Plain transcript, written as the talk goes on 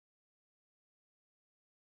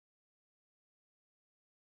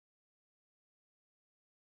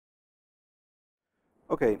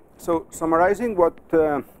Okay, so summarizing what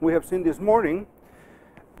we have seen this morning,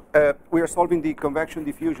 we are solving the convection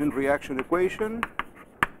diffusion reaction equation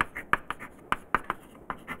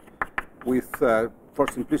with, for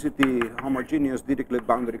simplicity, homogeneous Dirichlet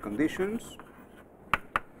boundary conditions.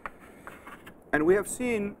 And we have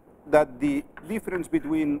seen that the difference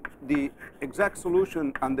between the exact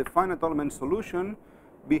solution and the finite element solution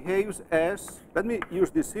behaves as, let me use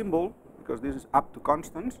this symbol because this is up to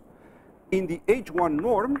constants, in the H1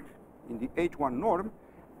 norm,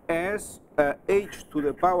 as h to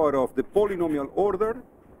the power of the polynomial order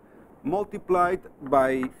multiplied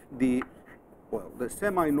by the, well, the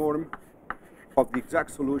semi-norm of the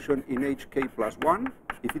exact solution in hk plus 1,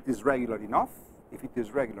 if it is regular enough,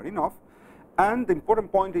 And the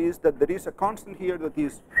important point is that there is a constant here that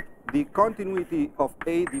is the continuity of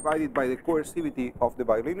A divided by the coercivity of the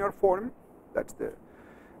bilinear form. That's the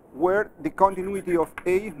where the continuity of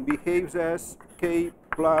A behaves as k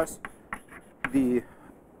plus the,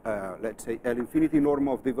 let's say, L infinity norm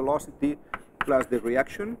of the velocity plus the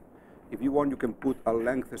reaction. If you want, you can put a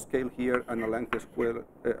length scale here and a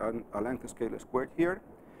length scale squared here.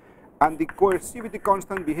 And the coercivity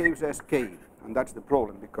constant behaves as k. And that's the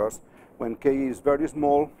problem, because when k is very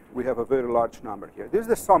small, we have a very large number here. This is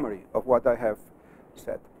the summary of what I have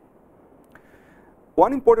said.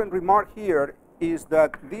 One important remark here is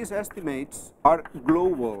that these estimates are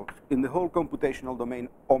global in the whole computational domain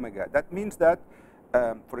omega. That means that,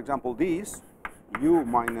 for example, this u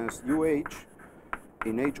minus uh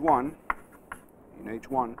in H1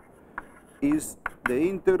 is the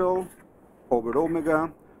integral over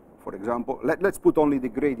omega. For example, let's put only the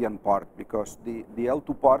gradient part, because the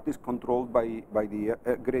L2 part is controlled by the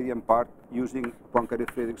gradient part using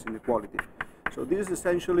Poincaré-Friedrichs inequality. So this is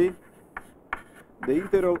essentially the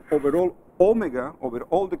integral over all omega over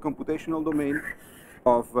all the computational domain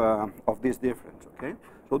of this difference. Okay,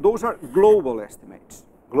 so those are global estimates.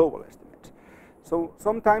 So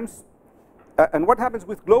sometimes, and what happens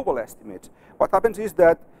with global estimates? What happens is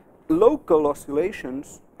that local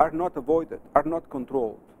oscillations are not avoided, are not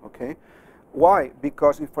controlled. Okay, why?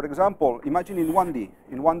 Because if, for example, imagine in 1D,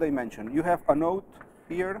 in one dimension, you have a node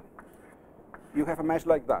here, you have a mesh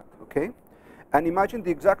like that. Okay, and imagine the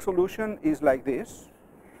exact solution is like this.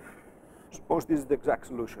 Suppose this is the exact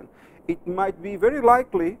solution. It might be very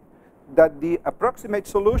likely that the approximate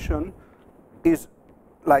solution is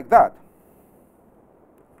like that.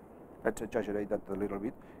 Let's exaggerate that a little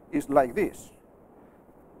bit. Is like this.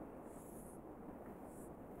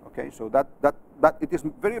 Okay, so that it is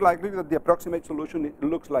very likely that the approximate solution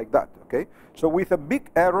looks like that. Okay, so with a big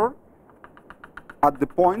error at the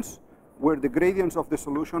points where the gradients of the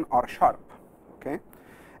solution are sharp. Okay,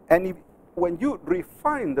 and when you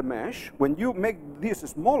refine the mesh, when you make this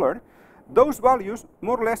smaller, those values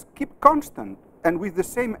more or less keep constant and with the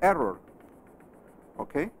same error.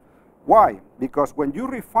 Okay, why? Because when you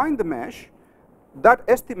refine the mesh, that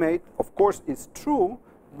estimate, of course, is true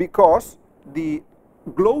because the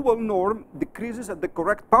global norm decreases at the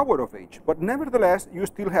correct power of h, but nevertheless you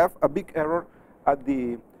still have a big error at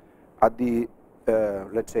the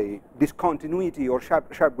let's say discontinuity or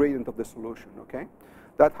sharp gradient of the solution. Okay,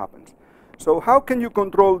 that happens. So how can you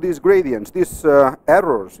control these gradients, these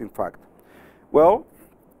errors, in fact? Well,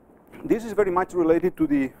 this is very much related to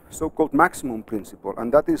the so-called maximum principle,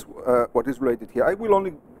 and that is what is related here. I will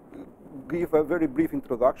only give a very brief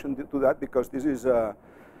introduction to that, because this is a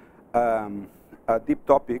deep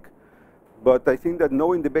topic, but I think that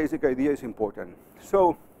knowing the basic idea is important.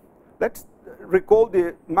 So let's recall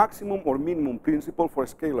the maximum or minimum principle for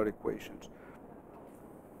scalar equations.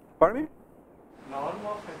 Pardon me? Norm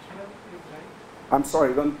of H1 is right. I'm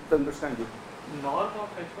sorry, I don't understand you. Norm of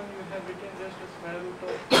H1 you have written just a square root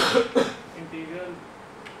of integral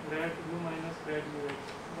grad u minus grad ux.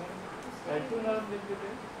 One L2 norm will be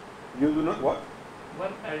there. You do not what?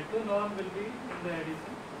 One L2 norm will be in the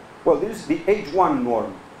addition. Well, this is the H1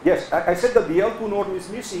 norm. Yes, I said that the L2 norm is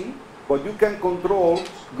missing, but you can control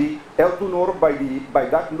the L2 norm by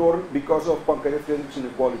that norm because of Poincaré-Friedrichs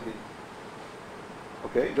inequality.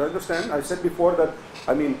 Okay, do you understand? I said before that,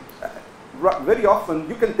 I mean, very often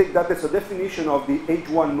you can take that as a definition of the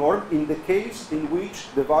H1 norm in the case in which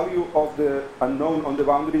the value of the unknown on the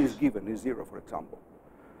boundary is given, is 0, for example.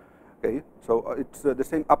 Okay, so it's the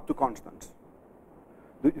same up to constants.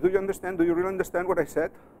 Do you understand? Do you really understand what I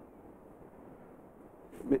said?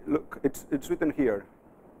 Look, it's written here.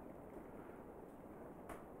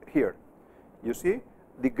 Here, you see,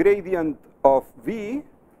 the gradient of V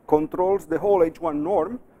controls the whole H1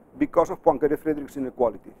 norm because of Poincaré-Friedrichs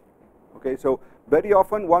inequality. Okay, so very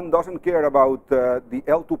often one doesn't care about the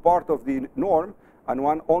L2 part of the norm, and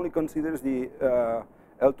one only considers the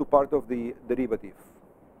L2 part of the derivative,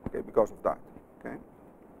 okay, because of that, okay.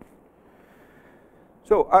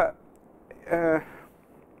 So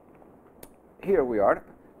here we are.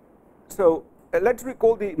 So let's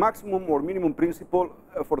recall the maximum or minimum principle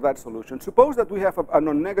for that solution. Suppose that we have a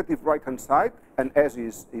non-negative right-hand side, and S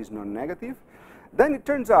is non-negative. Then it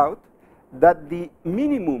turns out that the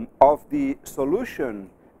minimum of the solution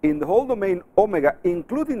in the whole domain omega,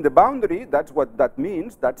 including the boundary, that's what that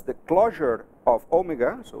means, that's the closure of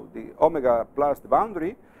omega, so the omega plus the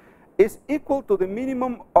boundary, is equal to the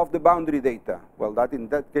minimum of the boundary data. Well, that in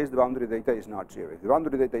that case, the boundary data is not 0. If the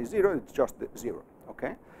boundary data is 0, it's just 0,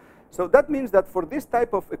 okay? So that means that for this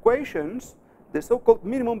type of equations, the so-called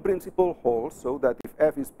minimum principle holds, so that if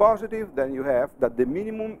f is positive, then you have that the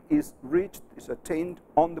minimum is reached, is attained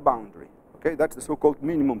on the boundary, okay? That's the so-called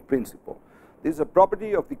minimum principle. This is a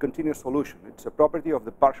property of the continuous solution. It's a property of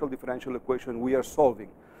the partial differential equation we are solving.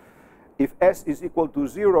 If S is equal to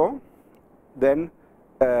 0, then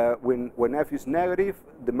when f is negative,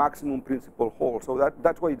 the maximum principle holds. So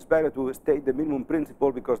that's why it's better to state the minimum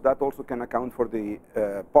principle, because that also can account for the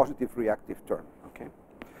positive reactive term, okay?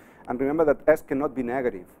 And remember that S cannot be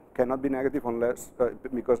negative unless,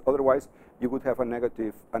 because otherwise you would have a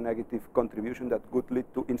negative contribution that would lead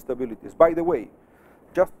to instabilities. By the way,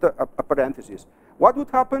 just a parenthesis. What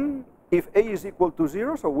would happen if A is equal to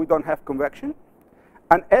 0, so we don't have convection,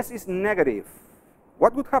 and S is negative?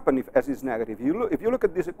 What would happen if S is negative? If you look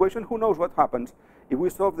at this equation, who knows what happens if we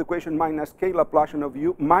solve the equation minus k Laplacian of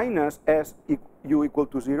u minus S u equal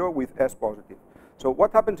to 0 with S positive? So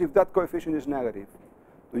what happens if that coefficient is negative?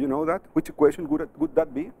 Do you know that? Which equation would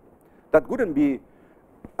that be? That wouldn't be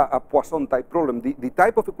a Poisson type problem. The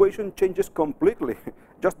type of equation changes completely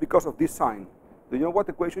just because of this sign. Do you know what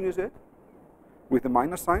equation is it? With the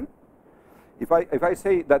minus sign? If I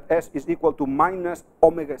say that S is equal to minus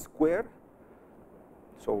omega squared,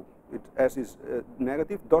 so S is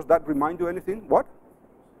negative, does that remind you anything? What?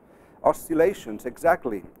 Oscillations,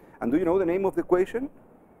 exactly. And do you know the name of the equation?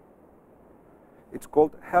 It's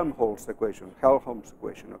called Helmholtz equation,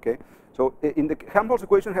 okay? So in the Helmholtz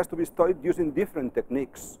equation has to be studied using different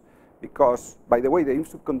techniques, because, by the way, the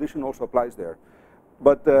Insup condition also applies there.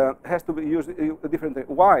 But has to be used differently.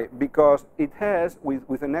 Why? Because it has,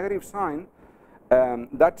 with a negative sign,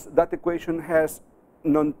 that equation has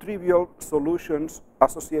non-trivial solutions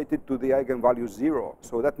associated to the eigenvalue 0.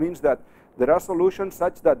 So that means that there are solutions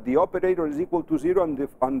such that the operator is equal to 0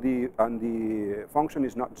 and the function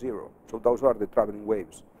is not 0. So those are the traveling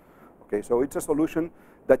waves. Okay, so it's a solution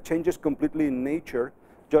that changes completely in nature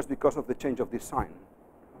just because of the change of this sign.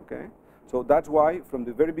 Okay, so that's why from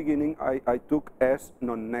the very beginning I took S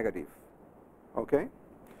non-negative. Okay,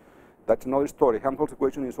 that's another story. Helmholtz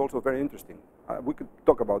equation is also very interesting. We could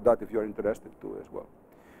talk about that if you're interested too as well.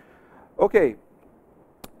 Okay,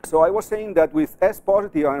 so I was saying that with S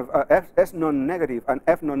positive and S non-negative and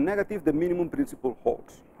F non-negative, the minimum principle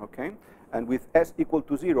holds. Okay, and with S equal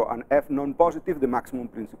to 0 and F non-positive, the maximum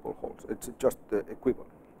principle holds. It's just equivalent.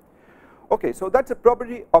 Okay, so that's a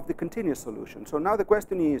property of the continuous solution. So now the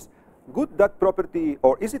question is, would that property,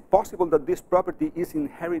 or is it possible that this property is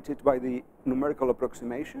inherited by the numerical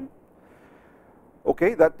approximation?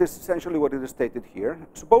 Okay, that is essentially what is stated here.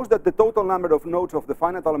 Suppose that the total number of nodes of the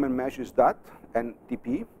finite element mesh is that, n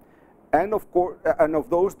Tp, and of course, and of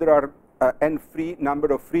those there are n free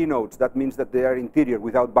number of free nodes. That means that they are interior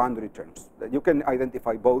without boundary terms. You can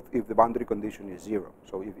identify both if the boundary condition is 0.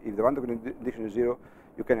 So if the boundary condition is 0,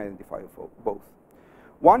 you can identify both.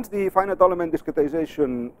 Once the finite element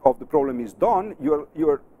discretization of the problem is done,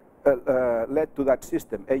 you're led to that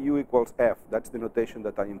system, AU equals F. That's the notation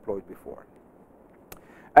that I employed before.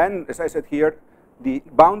 And as I said here, the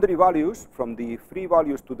boundary values from the free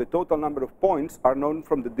values to the total number of points are known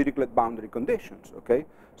from the Dirichlet boundary conditions. Okay,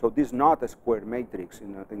 so this is not a square matrix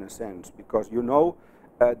in a sense, because you know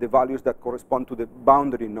the values that correspond to the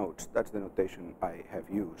boundary nodes. That's the notation I have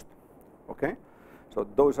used. Okay, so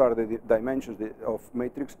those are the dimensions of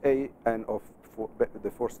matrix A and of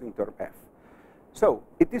the forcing term F. So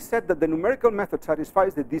it is said that the numerical method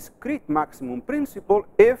satisfies the discrete maximum principle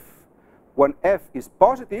if, when F is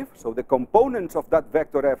positive, so the components of that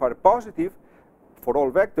vector F are positive for all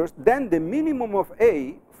vectors, then the minimum of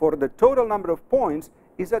A for the total number of points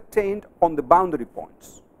is attained on the boundary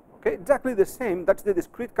points. Okay, exactly the same. That's the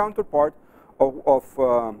discrete counterpart of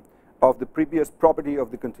the previous property of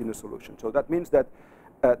the continuous solution. So that means that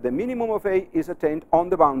the minimum of A is attained on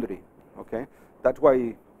the boundary. Okay, that's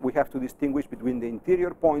why we have to distinguish between the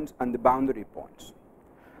interior points and the boundary points.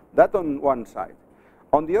 That on one side.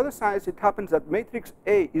 On the other side, it happens that matrix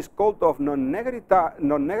A is called of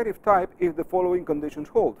non-negative type if the following conditions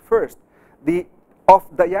hold. First, the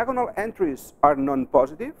off-diagonal entries are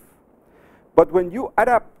non-positive, but when you add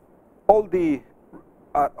up all the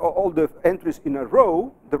entries in a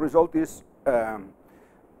row, the result is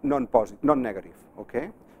non-negative. Okay,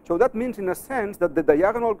 so that means, in a sense, that the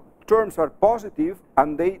diagonal terms are positive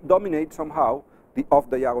and they dominate somehow the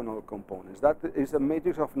off-diagonal components. That is a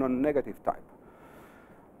matrix of non-negative type.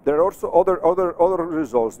 There are also other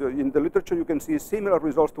results. In the literature, you can see similar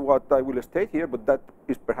results to what I will state here, but that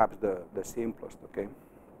is perhaps the simplest. Okay.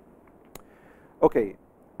 Okay,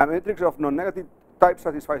 a matrix of non-negative type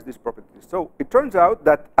satisfies these properties. So it turns out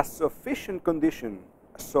that a sufficient condition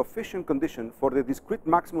for the discrete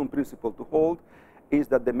maximum principle to hold is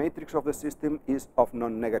that the matrix of the system is of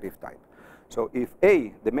non-negative type. So if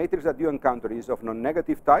A, the matrix that you encounter, is of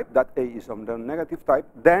non-negative type, that A is of non-negative type,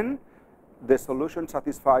 then the solution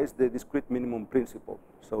satisfies the discrete minimum principle.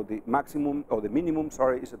 So the maximum, or the minimum,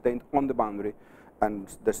 sorry, is attained on the boundary, and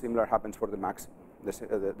the similar happens for the maximum.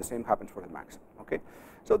 The same happens for the maximum. Okay.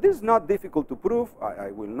 So this is not difficult to prove.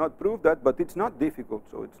 I will not prove that, but it's not difficult,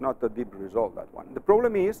 so it's not a deep result, that one. The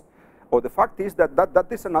problem is, or the fact is, that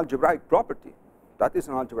is an algebraic property. That is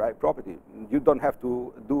an algebraic property. You don't have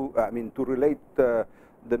to do, to relate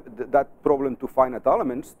that problem to finite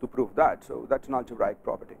elements to prove that. So that's an algebraic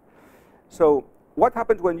property. So what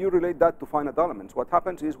happens when you relate that to finite elements? What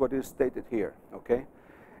happens is what is stated here. Okay,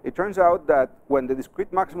 it turns out that when the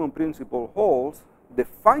discrete maximum principle holds, the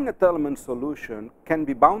finite element solution can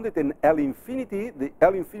be bounded in L infinity. The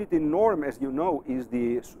L infinity norm, as you know, is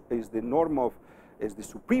the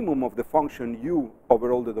supremum of the function u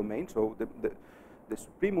over all the domain. So the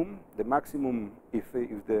supremum, the maximum, if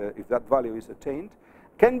that value is attained,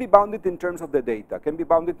 can be bounded in terms of the data, can be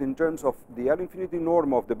bounded in terms of the L infinity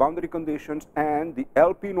norm of the boundary conditions and the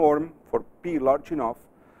LP norm for P large enough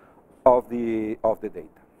of the data.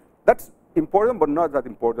 That's important, but not that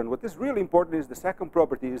important. What is really important is the second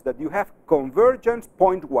property, is that you have convergence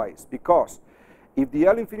pointwise, because if the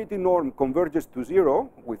L infinity norm converges to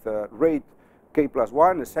 0 with a rate k plus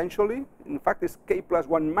 1, essentially, in fact it's k plus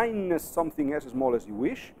 1 minus something as small as you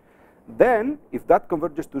wish, then if that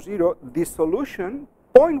converges to 0, the solution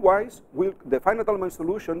pointwise the finite element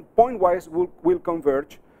solution pointwise will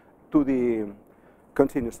converge to the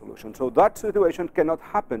continuous solution. So that situation cannot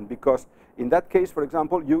happen, because in that case, for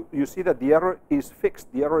example, you see that the error is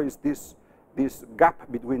fixed. The error is this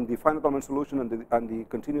gap between the finite element solution and the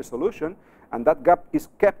continuous solution, and that gap is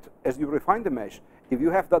kept as you refine the mesh. If you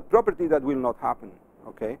have that property, that will not happen.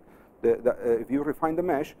 Okay, if you refine the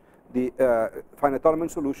mesh, the finite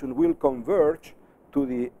element solution will converge to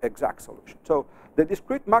the exact solution. So the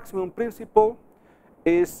discrete maximum principle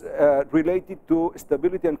is related to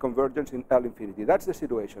stability and convergence in L infinity. That's the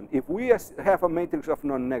situation. If we have a matrix of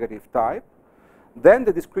non-negative type, then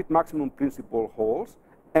the discrete maximum principle holds,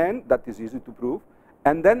 and that is easy to prove,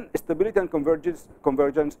 and then stability and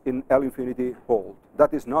convergence in L infinity hold.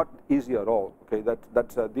 That is not easy at all. Okay,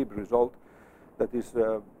 that's a deep result that is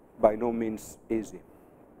by no means easy.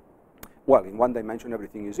 Well, in one dimension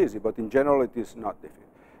everything is easy, but in general it is not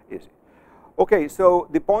easy. Okay, so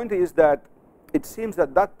the point is that it seems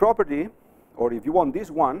that that property, or if you want this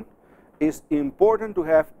one, is important to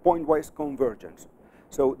have pointwise convergence.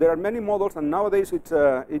 So there are many models, and nowadays it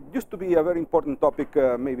used to be a very important topic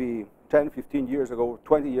maybe 10, 15 years ago,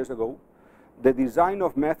 20 years ago. The design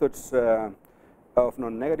of methods of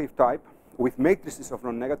non-negative type with matrices of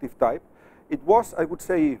non-negative type. It was, I would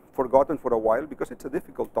say, forgotten for a while because it's a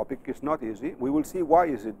difficult topic. It's not easy. We will see why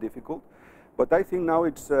is it difficult. But I think now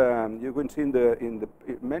it's you can see in the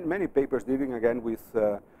many papers dealing again with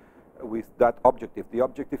that objective, the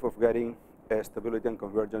objective of getting stability and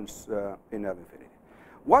convergence in L infinity.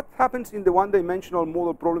 What happens in the one-dimensional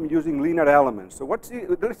model problem using linear elements? So let's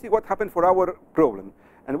see what happened for our problem.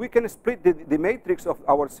 And we can split the matrix of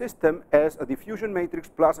our system as a diffusion matrix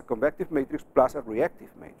plus a convective matrix plus a reactive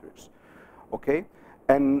matrix. Okay,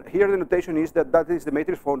 and here the notation is that that is the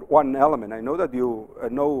matrix for one element. I know that you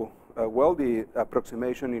know well the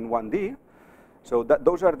approximation in 1D. So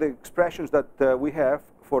those are the expressions that we have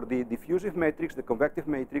for the diffusive matrix, the convective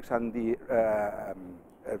matrix, and the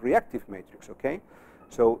reactive matrix. Okay,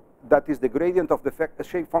 so that is the gradient of the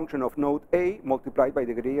shape function of node A multiplied by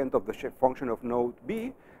the gradient of the shape function of node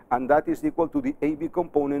B, and that is equal to the AB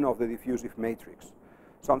component of the diffusive matrix.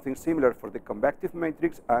 Something similar for the convective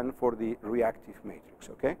matrix and for the reactive matrix.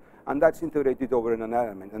 Okay, and that's integrated over in an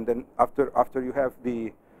element. And then after you have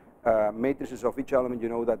the matrices of each element, you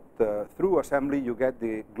know that through assembly you get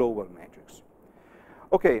the global matrix.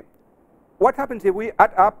 Okay, what happens if we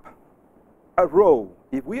add up a row?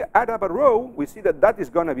 If we add up a row, we see that that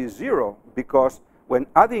is going to be 0, because when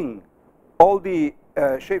adding all the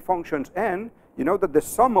shape functions n, You know that the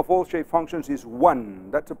sum of all shape functions is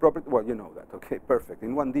 1. That's a property. Well, you know that. Okay, perfect.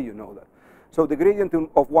 In 1D, you know that. So the gradient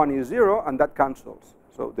of 1 is 0, and that cancels.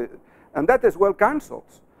 So and that as well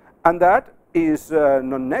cancels. And that is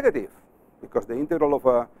non-negative, because the integral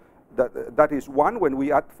of that is 1 when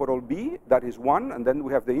we add for all b, that is 1, and then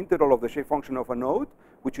we have the integral of the shape function of a node,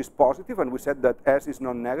 which is positive, and we said that S is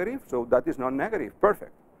non-negative, so that is non-negative.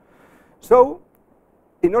 Perfect. So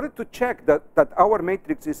in order to check that our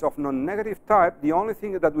matrix is of non-negative type, the only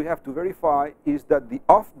thing that we have to verify is that the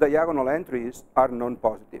off-diagonal entries are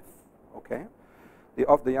non-positive. Okay? The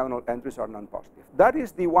off-diagonal entries are non-positive. That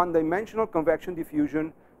is the one-dimensional convection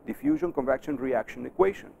diffusion convection reaction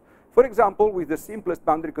equation. For example, with the simplest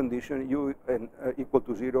boundary condition, u equal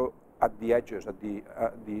to 0 at the edges, at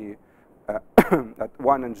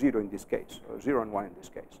 1 and 0 in this case, or 0 and 1 in this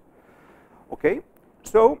case. Okay?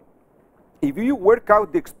 So if you work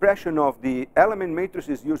out the expression of the element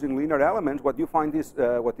matrices using linear elements, what you find is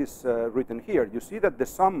what is written here. You see that the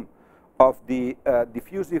sum of the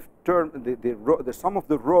diffusive term, the sum of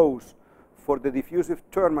the rows for the diffusive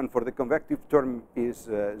term and for the convective term is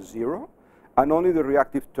 0, and only the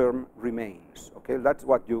reactive term remains. Okay, that's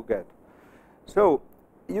what you get. So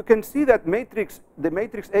you can see that the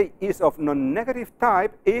matrix A is of non-negative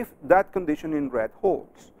type if that condition in red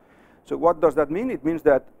holds. So what does that mean? It means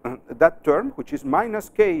that that term, which is minus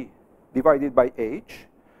k divided by h,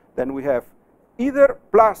 then we have either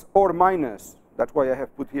plus or minus. That's why I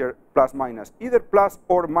have put here plus minus. Either plus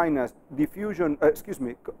or minus diffusion,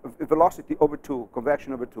 velocity over 2,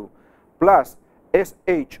 convection over 2, plus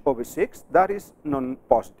SH over 6, that is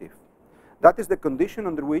non-positive. That is the condition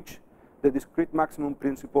under which the discrete maximum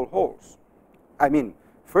principle holds. I mean,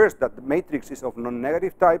 first, that the matrix is of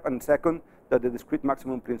non-negative type, and second, that the discrete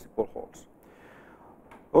maximum principle holds.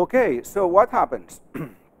 Okay, so what happens?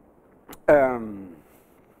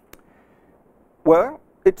 Well,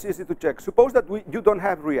 it's easy to check. Suppose that you don't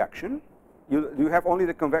have reaction. You have only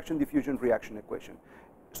the convection diffusion reaction equation.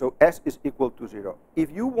 So S is equal to 0.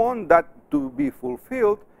 If you want that to be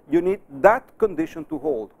fulfilled, you need that condition to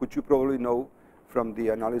hold, which you probably know from the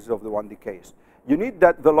analysis of the 1D case. You need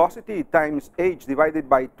that velocity times h divided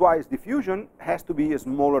by twice diffusion has to be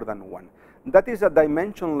smaller than 1. That is a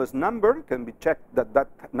dimensionless number. It can be checked that that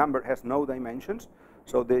number has no dimensions.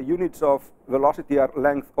 So the units of velocity are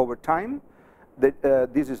length over time.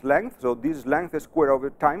 This is length, so this is length squared over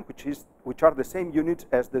time, which are the same units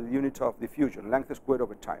as the units of diffusion, length squared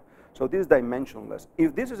over time. So this is dimensionless.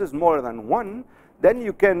 If this is smaller than 1, then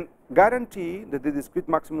you can guarantee that the discrete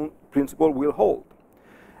maximum principle will hold.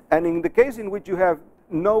 And in the case in which you have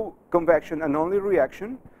no convection and only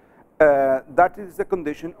reaction, that is the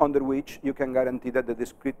condition under which you can guarantee that the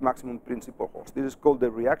discrete maximum principle holds. This is called the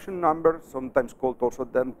reaction number, sometimes called also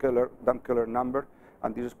Damkeller number,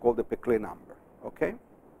 and this is called the Peclet number. Okay?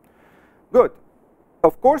 Good.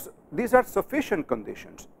 Of course, these are sufficient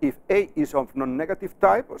conditions. If A is of non-negative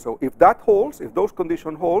type, so if that holds, if those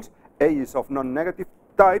conditions holds, A is of non-negative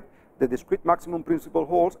type, the discrete maximum principle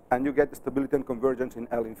holds, and you get stability and convergence in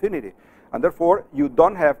L infinity. And therefore, you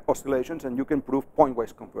don't have oscillations, and you can prove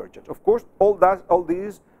pointwise convergence. Of course, all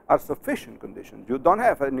these are sufficient conditions. You don't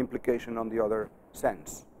have an implication on the other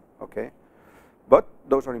sense. Okay? But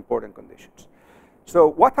those are important conditions. So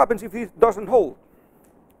what happens if it doesn't hold?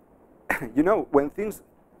 You know, when things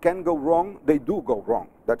can go wrong, they do go wrong.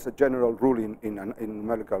 That's a general rule in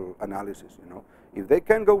numerical analysis. You know, if they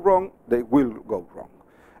can go wrong, they will go wrong,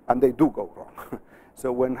 and they do go wrong.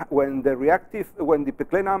 So when the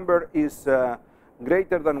Peclet number is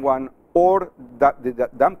greater than 1, or that the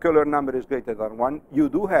Damkeller number is greater than 1, you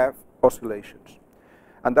do have oscillations,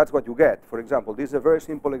 and that's what you get. For example, this is a very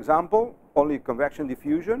simple example, only convection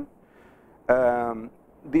diffusion.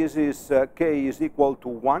 This is k is equal to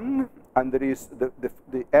 1, and there is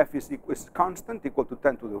the f is constant, equal to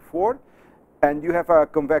 10 to the 4, and you have a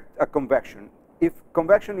convection. If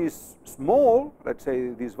convection is small, let's say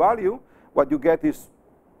this value, what you get is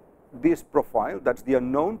this profile. That's the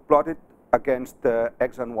unknown plotted against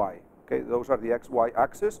x and y. Okay, those are the x-y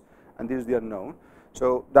axis, and this is the unknown.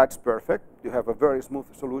 So that's perfect. You have a very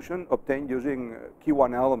smooth solution obtained using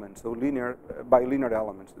Q1 elements, so bilinear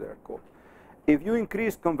elements they are called. If you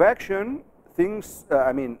increase convection,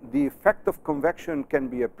 the effect of convection can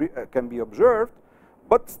be observed,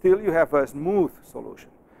 but still you have a smooth solution.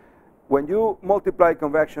 When you multiply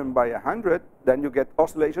convection by 100, then you get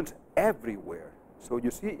oscillations everywhere. So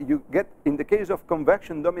you see, you get, in the case of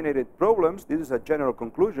convection-dominated problems, this is a general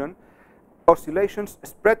conclusion, oscillations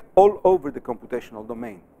spread all over the computational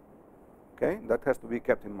domain. Okay, that has to be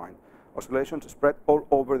kept in mind. Oscillations spread all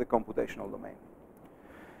over the computational domain.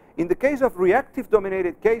 In the case of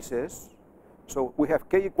reactive-dominated cases, So we have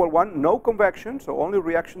k equal 1, no convection, so only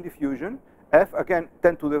reaction diffusion. F, again,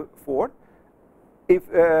 10 to the 4.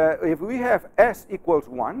 If we have S equals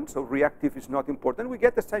 1, so reactive is not important, we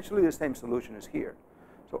get essentially the same solution as here.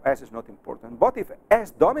 So S is not important. But if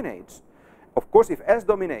S dominates, of course, if S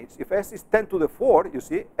dominates, if S is 10 to the 4, you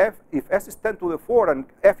see, if S is 10 to the 4 and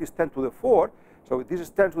F is 10 to the 4, so this is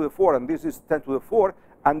 10 to the 4 and this is 10 to the 4,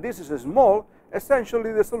 and this is a small,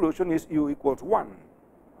 essentially the solution is U equals 1,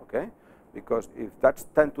 okay? Because if that's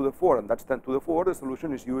 10 to the 4 and that's 10 to the 4, the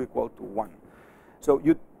solution is U equal to 1. So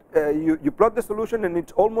you plot the solution and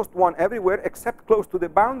it's almost 1 everywhere except close to the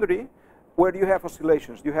boundary where you have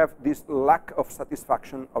oscillations. You have this lack of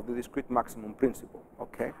satisfaction of the discrete maximum principle,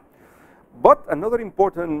 okay? But another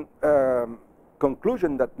important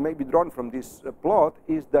conclusion that may be drawn from this plot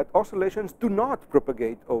is that oscillations do not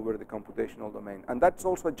propagate over the computational domain, and that's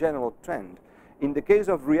also a general trend. In the case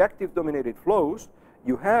of reactive dominated flows,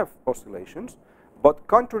 you have oscillations, but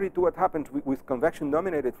contrary to what happens with convection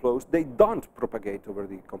dominated flows, they don't propagate over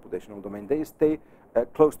the computational domain. They stay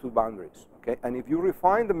close to boundaries, okay? And if you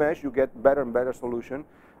refine the mesh, you get better and better solution,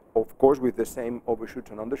 of course with the same overshoots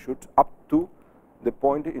and undershoots, up to the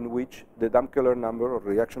point in which the Dampkeller number or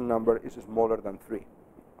reaction number is smaller than 3,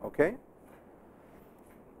 okay?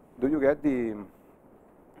 Do you get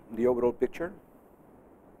the overall picture?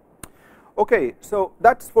 Okay, so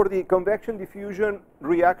that's for the convection diffusion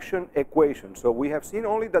reaction equation. So we have seen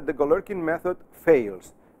only that the Galerkin method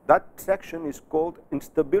fails. That section is called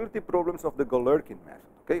instability problems of the Galerkin method,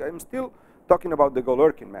 okay? I'm still talking about the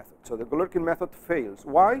Galerkin method. So the Galerkin method fails.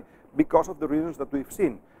 Why? Because of the reasons that we've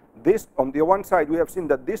seen. This, on the one side, we have seen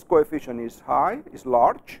that this coefficient is high, is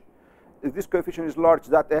large. If this coefficient is large,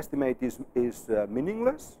 that estimate is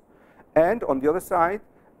meaningless. And on the other side,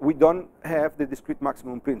 we don't have the discrete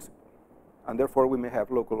maximum principle. And therefore, we may have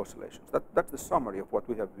local oscillations. That's the summary of what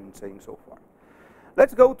we have been saying so far.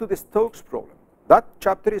 Let's go to the Stokes problem. That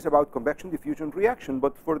chapter is about convection diffusion reaction,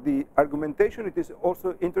 but for the argumentation, it is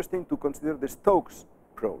also interesting to consider the Stokes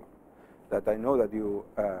problem that I know that you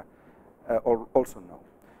also know.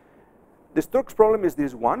 The Stokes problem is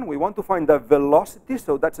this one. We want to find the velocity,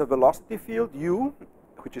 so that's a velocity field U,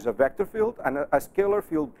 which is a vector field, and a scalar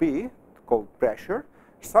field P, called pressure,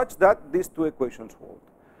 such that these two equations hold.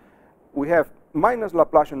 We have minus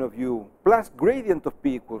Laplacian of U plus gradient of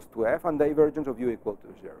P equals to F and divergence of U equal to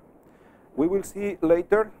 0. We will see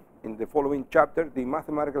later in the following chapter the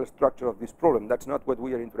mathematical structure of this problem. That's not what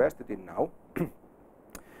we are interested in now.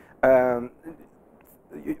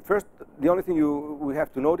 First, the only thing we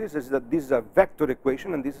have to notice is that this is a vector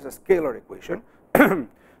equation and this is a scalar equation.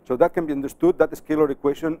 So that can be understood, that the scalar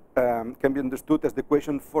equation can be understood as the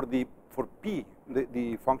equation for P,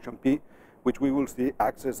 the function P, which we will see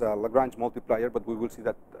acts as a Lagrange multiplier, but we will see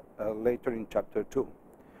that later in chapter 2.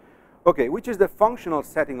 Okay, which is the functional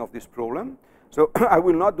setting of this problem? So I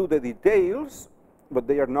will not do the details, but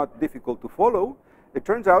they are not difficult to follow. It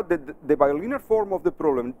turns out that the bilinear form of the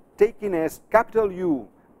problem, taking as capital U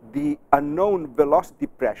the unknown velocity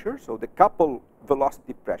pressure, so the couple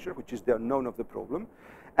velocity pressure, which is the unknown of the problem,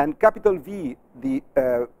 and capital V the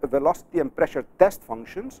velocity and pressure test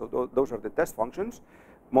functions, so those are the test functions,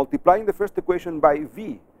 multiplying the first equation by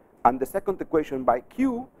V and the second equation by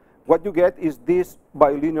Q, what you get is this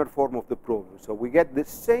bilinear form of the problem. So we get the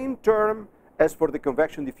same term as for the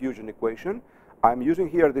convection diffusion equation. I'm using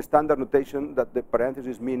here the standard notation that the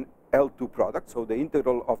parentheses mean L2 product, so the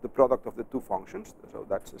integral of the product of the two functions, so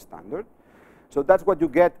that's the standard. So that's what you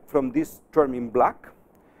get from this term in black.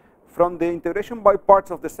 From the integration by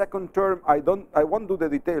parts of the second term, I won't do the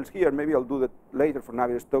details here, maybe I'll do that later for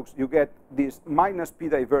Navier-Stokes. You get this minus P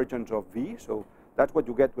divergence of V, so that's what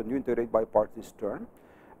you get when you integrate by parts this term.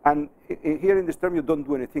 And here in this term, you don't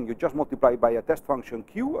do anything. You just multiply by a test function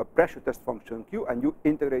Q, a pressure test function Q, and you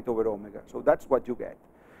integrate over omega. So that's what you get.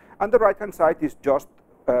 And the right-hand side is just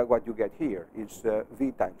what you get here. It's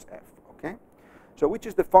V times F, okay? So which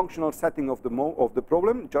is the functional setting of the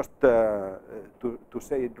problem? Just to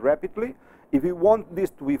say it rapidly, if we want this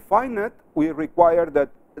to be finite, we require that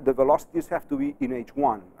the velocities have to be in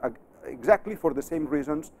H1, exactly for the same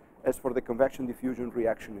reasons as for the convection diffusion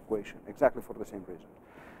reaction equation, exactly for the same reason.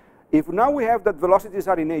 If now we have that velocities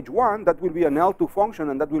are in H1, that will be an L2 function,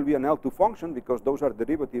 and that will be an L2 function because those are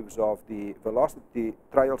derivatives of the velocity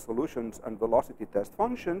trial solutions and velocity test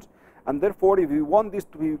functions. And therefore, if we want this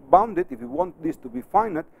to be bounded, if we want this to be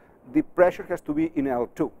finite, the pressure has to be in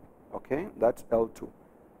L2. Okay, that's L2.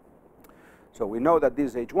 So we know that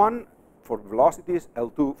this is H1 for velocities,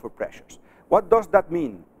 L2 for pressures. What does that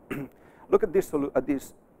mean? Look at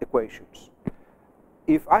these equations.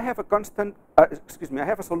 If I have a constant, I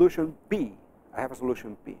have a solution P.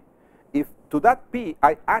 if to that P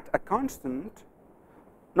I add a constant,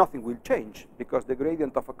 nothing will change because the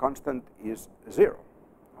gradient of a constant is 0.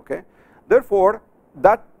 Okay? Therefore,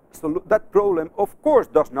 that problem, of course,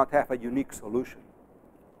 does not have a unique solution.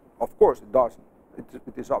 Of course, it doesn't.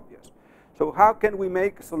 It is obvious. So how can we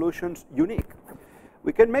make solutions unique?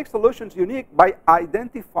 We can make solutions unique by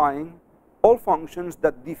identifying all functions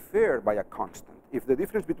that differ by a constant. If the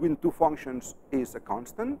difference between two functions is a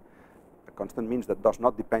constant means that does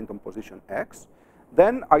not depend on position x,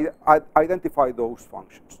 then I identify those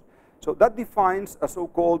functions. So that defines a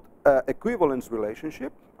so-called equivalence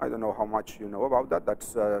relationship. I don't know how much you know about that.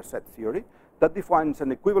 That's set theory. That defines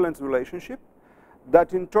an equivalence relationship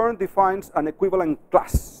that in turn defines an equivalent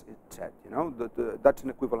class. It said, you know, that's an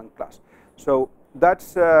equivalent class. So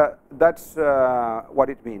that's what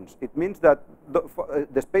it means. It means that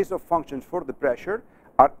the space of functions for the pressure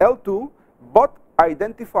are L2, but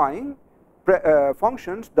identifying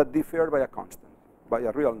functions that differ by a constant, by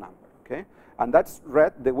a real number. Okay, and that's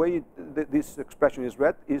read the way this expression is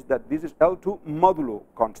read is that this is L2 modulo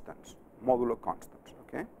constants.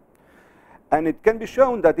 Okay, and it can be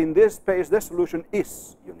shown that in this space the solution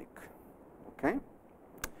is unique. Okay.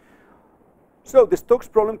 So the Stokes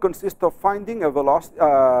problem consists of finding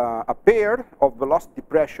a pair of velocity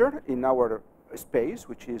pressure in our space,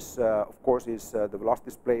 which is, of course, the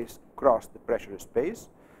velocity space across the pressure space,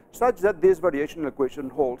 such that this variational equation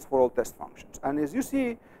holds for all test functions. And as you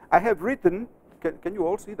see, I have written, can you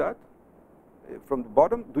all see that? From the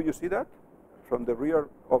bottom, do you see that? From the rear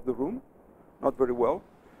of the room? Not very well.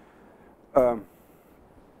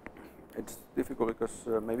 It's difficult because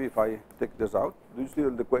maybe if I take this out, do you see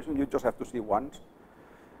the equation? You just have to see once.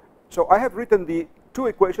 So I have written the two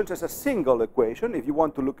equations as a single equation, if you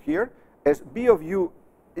want to look here, as B of u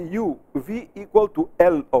v equal to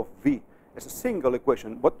L of v. It's a single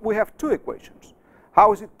equation, but we have two equations.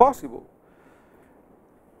 How is it possible?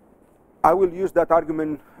 I will use that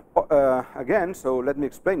argument again, so let me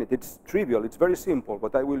explain it. It's trivial, it's very simple,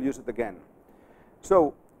 but I will use it again.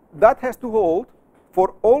 So that has to hold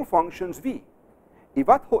for all functions v. If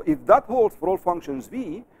that holds for all functions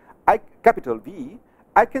v, capital V,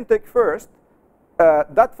 I can take first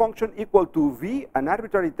that function equal to v, an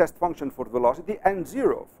arbitrary test function for velocity, and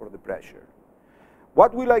 0 for the pressure.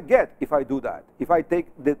 What will I get if I do that? If I take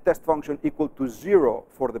the test function equal to 0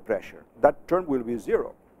 for the pressure, that term will be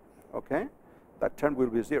 0. Okay? That term will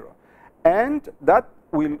be 0. And that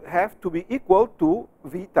will have to be equal to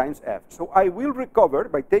v times f. So I will recover,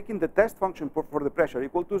 by taking the test function for the pressure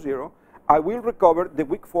equal to 0, I will recover the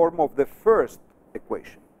weak form of the first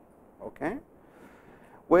equation. Okay?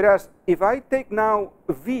 Whereas if I take now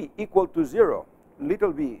v equal to 0,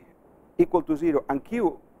 little v equal to 0, and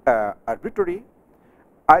q arbitrary,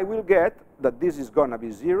 I will get that this is going to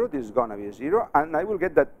be 0, this is going to be 0, and I will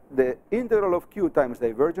get that the integral of q times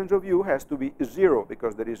divergence of u has to be 0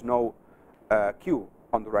 because there is no q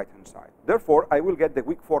on the right-hand side. Therefore, I will get the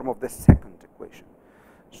weak form of the second equation.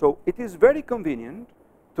 So it is very convenient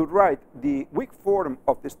to write the weak form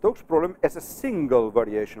of the Stokes problem as a single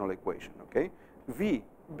variational equation. Okay, b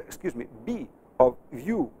of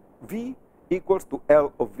u v equals to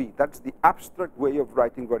L of v. That's the abstract way of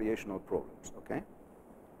writing variational problems. Okay,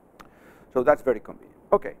 so that's very convenient.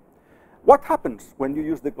 Okay, what happens when you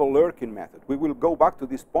use the Galerkin method? We will go back to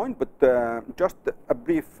this point, but just a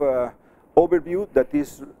brief overview that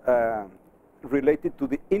is related to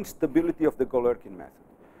the instability of the Galerkin method.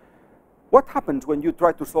 What happens when you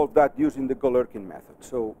try to solve that using the Galerkin method?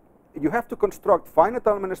 So you have to construct finite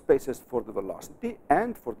element spaces for the velocity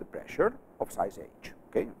and for the pressure of size h.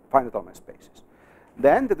 Okay, finite element spaces.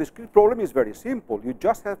 Then the discrete problem is very simple. You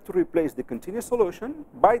just have to replace the continuous solution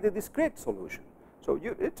by the discrete solution. So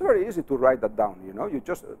it's very easy to write that down. You know, you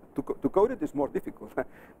just to code it is more difficult,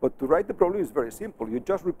 but to write the problem is very simple. You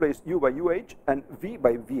just replace u by uh and v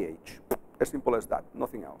by vh. As simple as that.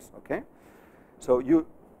 Nothing else. Okay. So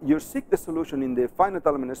you seek the solution in the finite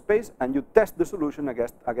element space and you test the solution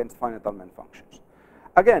against finite element functions.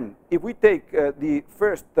 Again, if we take the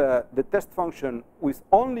test function with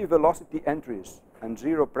only velocity entries and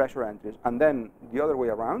 0 pressure entries, and then the other way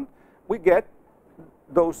around, we get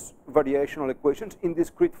those variational equations in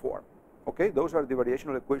discrete form. Okay, those are the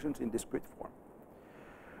variational equations in discrete form.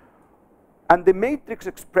 And the matrix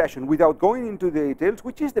expression, without going into the details,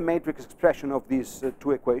 which is the matrix expression of these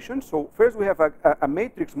two equations? So first we have a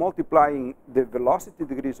matrix multiplying the velocity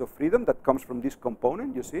degrees of freedom that comes from this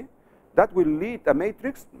component, you see. That will lead a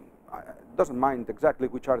matrix, doesn't mind exactly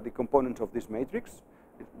which are the components of this matrix.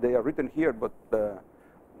 They are written here, but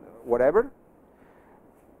whatever.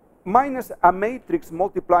 Minus a matrix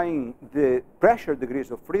multiplying the pressure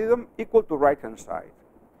degrees of freedom equal to right-hand side.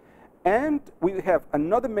 and we have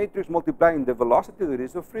another matrix multiplying the velocity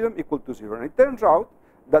degrees of freedom equal to 0. And it turns out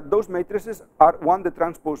that those matrices are one the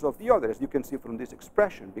transpose of the other, as you can see from this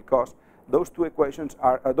expression, because those two equations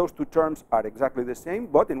are those two terms are exactly the same,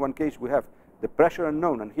 but in one case we have the pressure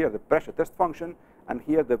unknown, and here the pressure test function, and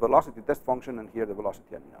here the velocity test function, and here the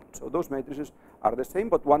velocity unknown. So those matrices are the same,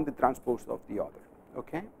 but one the transpose of the other.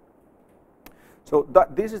 Okay. So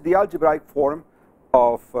this is the algebraic form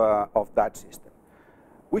of that system,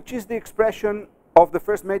 which is the expression of the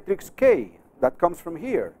first matrix K that comes from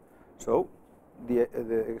here. So the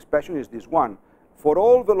expression is this one. For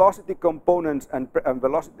all velocity components and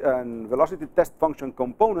velocity test function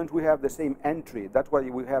components, we have the same entry. That's why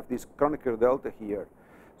we have this Kronecker delta here.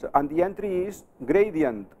 So, and the entry is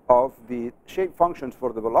gradient of the shape functions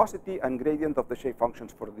for the velocity and gradient of the shape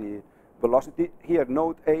functions for the velocity. Here,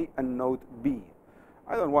 node A and node B.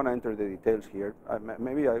 I don't want to enter the details here.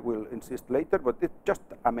 Maybe I will insist later, but it's just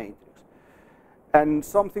a matrix. And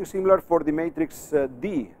something similar for the matrix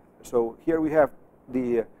D. So here we have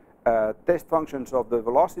the test functions of the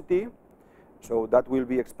velocity. So that will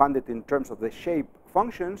be expanded in terms of the shape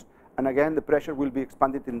functions. And again, the pressure will be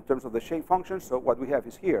expanded in terms of the shape functions. So what we have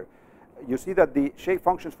is here. You see that the shape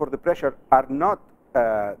functions for the pressure are not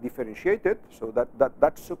differentiated. So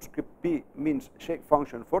that subscript P means shape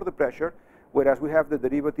function for the pressure, whereas we have the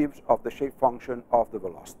derivatives of the shape function of the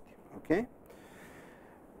velocity. Okay.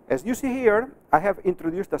 As you see here, I have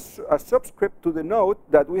introduced a subscript to the note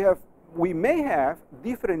that we may have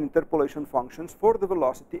different interpolation functions for the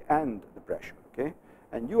velocity and the pressure. Okay.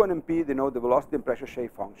 And U and MP denote the velocity and pressure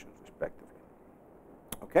shape functions respectively.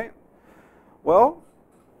 Okay. Well,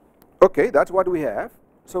 okay, that's what we have.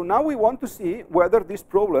 So now we want to see whether this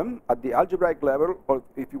problem at the algebraic level, or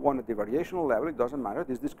if you want at the variational level, it doesn't matter,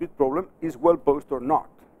 this discrete problem is well posed or not.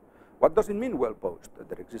 What does it mean well posed? That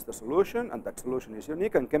there exists a solution, and that solution is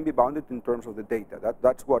unique and can be bounded in terms of the data.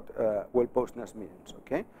 That's what well posedness means.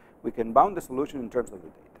 Okay, we can bound the solution in terms of the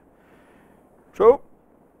data. So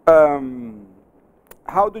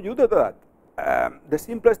how do you do that? The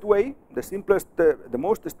simplest way, the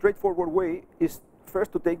most straightforward way is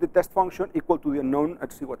first to take the test function equal to the unknown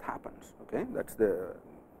and see what happens. Okay, that's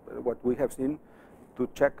what we have seen to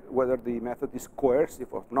check whether the method is coercive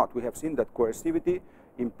or not. We have seen that coercivity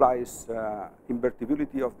implies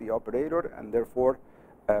invertibility of the operator and therefore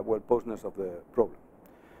well-posedness of the problem.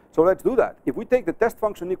 So let's do that. If we take the test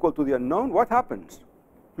function equal to the unknown, what happens?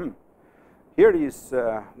 Here is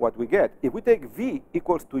what we get. If we take V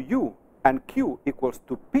equals to U and Q equals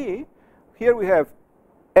to P, here we have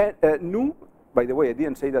nu. By the way, I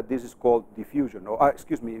didn't say that this is called diffusion, or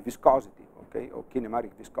excuse me, viscosity, okay, or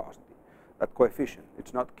kinematic viscosity. That coefficient.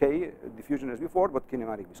 It's not K diffusion as before, but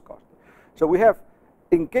kinematic viscosity. So we have,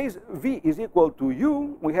 in case V is equal to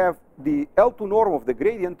U, we have the L2 norm of the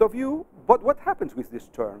gradient of U. But what happens with this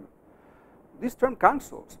term? This term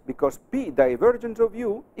cancels because P divergence of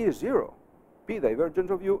U is 0. P divergence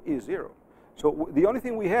of U is 0. So the only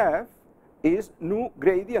thing we have is nu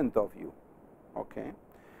gradient of U. Okay.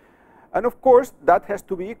 And of course, that has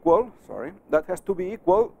to be equal, that has to be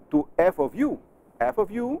equal to f of u. F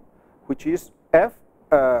of u, which is f,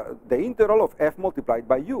 the integral of f multiplied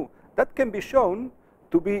by u. That can be shown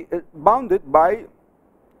to be bounded by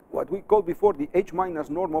what we called before the h minus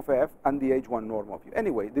norm of f and the h1 norm of u.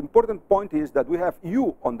 Anyway, the important point is that we have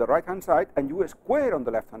u on the right-hand side and u squared on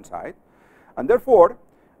the left-hand side. And therefore,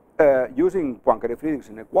 using Poincaré-Friedrichs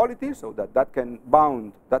inequality, so that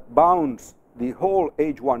bounds the whole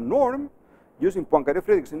h1 norm, using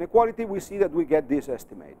Poincaré-Friedrichs inequality, we see that we get this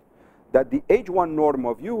estimate, that the h1 norm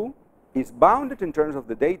of u is bounded in terms of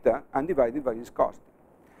the data and divided by viscosity.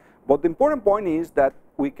 But the important point is that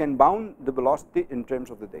we can bound the velocity in terms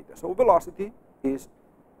of the data. So velocity is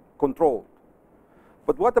controlled.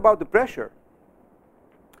 But what about the pressure?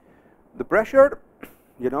 The pressure,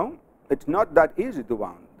 you know, it's not that easy to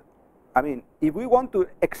bound. I mean, if we want to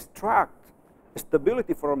extract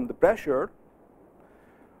stability from the pressure,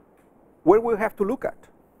 where we have to look at?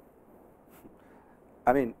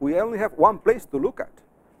 I mean, we only have one place to look at.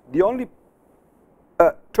 The only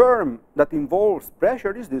term that involves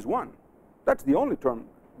pressure is this one. That's the only term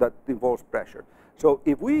that involves pressure. So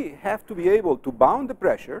if we have to be able to bound the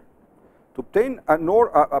pressure, to obtain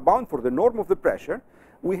a bound for the norm of the pressure,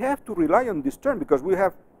 we have to rely on this term because we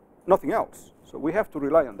have nothing else. So we have to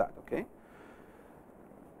rely on that, okay?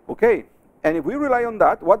 Okay, and if we rely on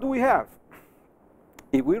that, what do we have?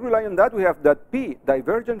 If we rely on that, we have that P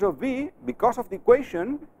divergence of V, because of the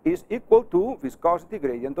equation, is equal to viscosity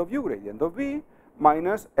gradient of V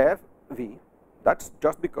minus FV. That's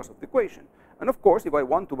just because of the equation. And of course, if I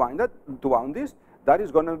want to bound this, that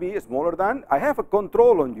is going to be smaller than, I have a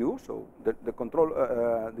control on U, so the control,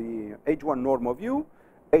 the H1 norm of U,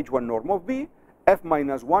 H1 norm of B, F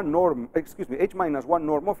minus 1 norm, excuse me, H minus 1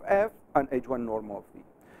 norm of F, and H1 norm of V.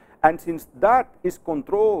 And since that is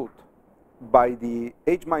controlled by the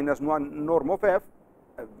H minus 1 norm of F,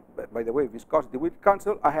 by the way, viscosity will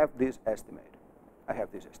cancel, I have this estimate. I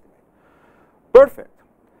have this estimate. Perfect.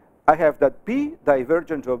 I have that P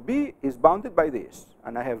divergence of B is bounded by this,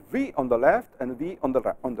 and I have V on the left and V on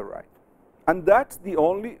the right. And that's the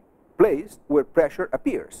only place where pressure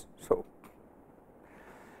appears.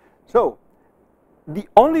 So the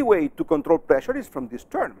only way to control pressure is from this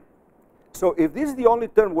term. So if this is the only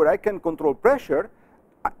term where I can control pressure,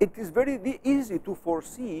 it is very easy to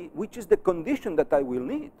foresee which is the condition that I will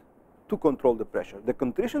need to control the pressure. The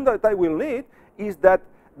condition that I will need is that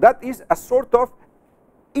is a sort of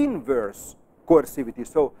inverse coercivity.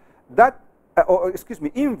 So that,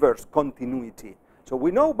 inverse continuity. So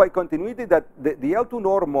we know by continuity that the L2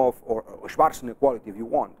 norm of, or Schwarz inequality if you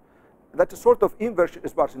want, that's a sort of inverse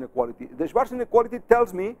Schwarz inequality. The Schwarz inequality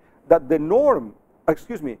tells me that the norm, that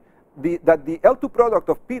the L2 product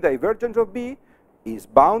of P divergence of B is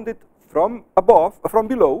bounded from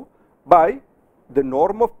below by the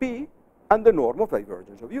norm of P and the norm of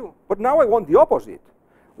divergence of U. But now I want the opposite.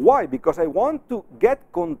 Why? Because I want to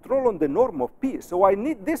get control on the norm of P. So I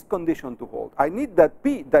need this condition to hold. I need that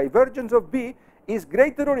P divergence of B is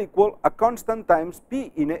greater or equal a constant times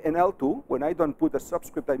P in L2. When I don't put a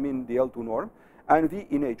subscript, I mean the L2 norm, and V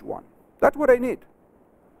in H1. That's what I need.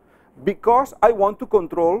 Because I want to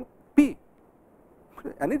control P.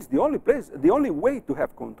 And it's the only place, the only way to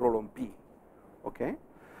have control on P. Okay?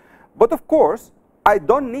 But of course, I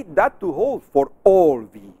don't need that to hold for all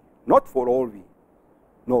V. Not for all V.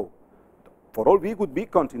 No. For all V would be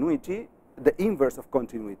continuity, the inverse of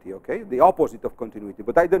continuity, okay? The opposite of continuity,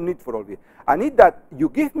 but I don't need for all V. I need that you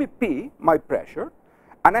give me P, my pressure,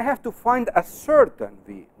 and I have to find a certain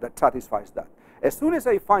V that satisfies that. As soon as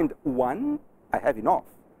I find one, I have enough.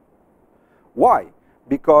 Why?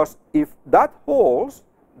 Because if that holds,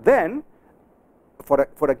 then for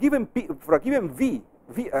a given P, for a given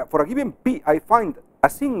P, I find a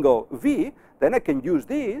single V, then I can use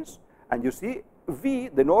this, and you see, V,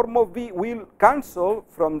 the norm of V will cancel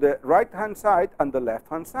from the right-hand side and the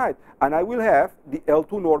left-hand side, and I will have the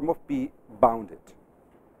L2 norm of P bounded.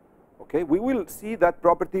 Okay, we will see that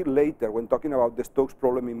property later when talking about the Stokes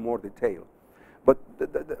problem in more detail. But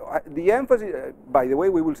the emphasis, by the way,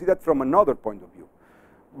 we will see that from another point of view.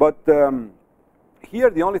 But here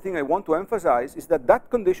the only thing I want to emphasize is that that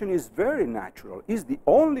condition is very natural. Is the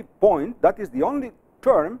only point, that is the only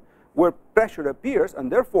term where pressure appears, and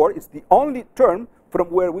therefore it's the only term from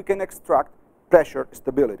where we can extract pressure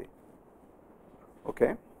stability.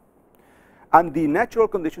 Okay? And the natural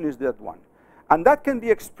condition is that one. And that can be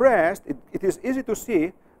expressed, it is easy to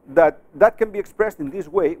see that that can be expressed in this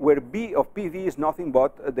way, where B of PV is nothing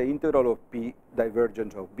but the integral of P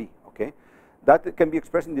divergence of B. Okay? That can be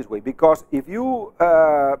expressed in this way, because if you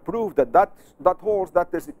prove that holds,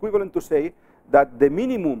 that is equivalent to say that the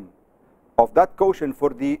minimum of that quotient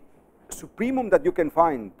for the supremum that you can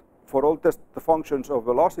find for all test functions of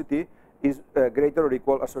velocity is greater or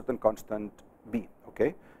equal a certain constant B.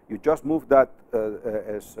 Okay, you just move that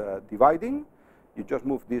as dividing. You just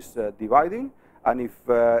move this dividing, and if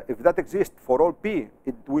that exists for all P,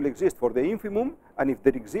 it will exist for the infimum, and if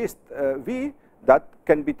there exists V, that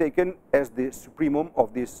can be taken as the supremum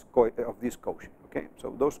of this quotient. Okay,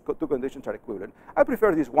 so those two conditions are equivalent. I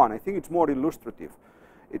prefer this one. I think it's more illustrative.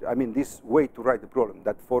 I mean, this way to write the problem,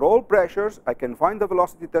 that for all pressures, I can find the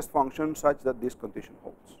velocity test function such that this condition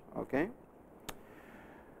holds. Okay?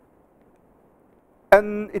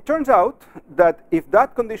 And it turns out that if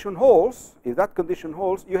that condition holds, you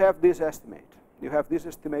have this estimate. You have this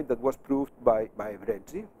estimate that was proved by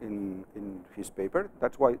Brezzi in his paper.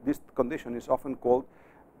 That's why this condition is often called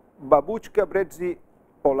Babuchka-Brezzi,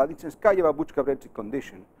 or Ladichenskaya-Babuchka-Brezzi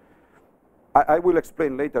condition. I will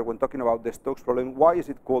explain later when talking about the Stokes problem why is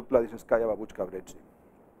it called Ladichenskaya-Babuchka-Brezzi.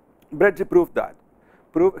 Brezzi proved that.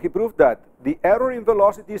 He proved that the error in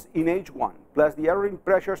velocities in H1 plus the error in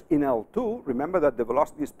pressures in L2, remember that the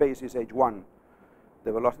velocity space is H1,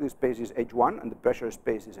 the velocity space is H1 and the pressure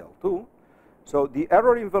space is L2. So the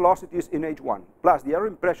error in velocities in H1 plus the error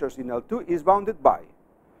in pressures in L2 is bounded by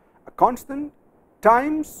a constant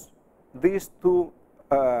times these two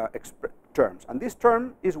terms. And this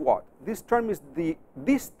term is what? This term is the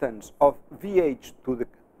distance of VH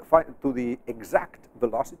to the exact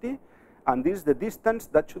velocity, and this is the distance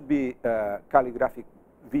that should be calligraphic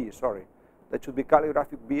V, sorry. That should be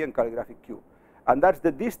calligraphic B and calligraphic Q. And that's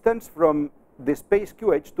the distance from the space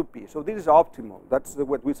QH to P. So this is optimal. That's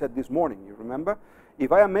what we said this morning, you remember?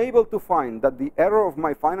 If I am able to find that the error of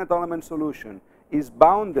my finite element solution is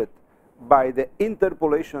bounded by the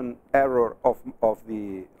interpolation error of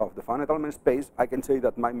the finite element space, I can say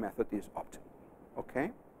that my method is optimal,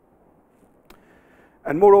 okay?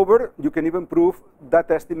 And moreover, you can even prove that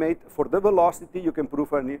estimate for the velocity, you can prove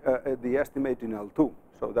the estimate in L2.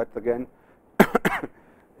 So that again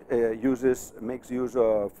makes use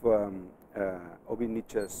of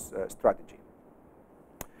Nietzsche's strategy.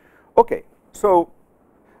 Okay, so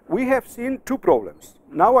we have seen two problems.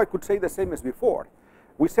 Now I could say the same as before.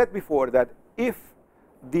 We said before that if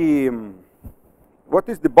the, what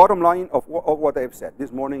is the bottom line of what I have said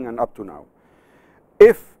this morning and up to now?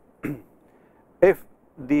 If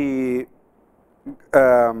the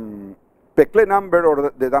Peclet number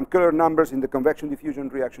or the Damköhler numbers in the convection diffusion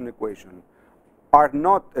reaction equation are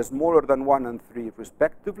not smaller than 1 and 3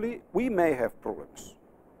 respectively, we may have problems.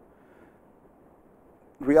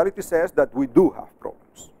 Reality says that we do have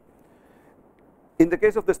problems. In the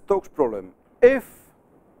case of the Stokes problem, if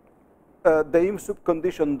the IMSUB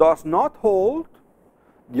condition does not hold,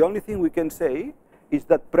 the only thing we can say is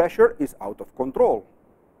that pressure is out of control,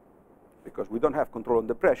 because we don't have control on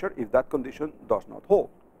the pressure if that condition does not hold.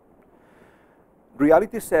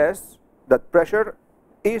 Reality says that pressure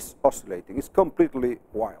is oscillating, it's completely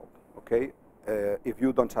wild, okay, if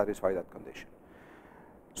you don't satisfy that condition.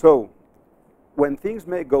 So when things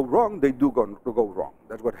may go wrong, they do go wrong.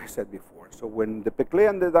 That's what I said before. So when the Peclet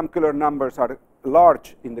and the Damköhler numbers are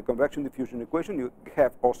large in the convection diffusion equation, you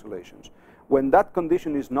have oscillations. When that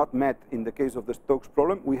condition is not met in the case of the Stokes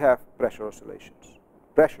problem, we have pressure oscillations.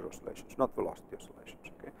 Pressure oscillations, not velocity oscillations.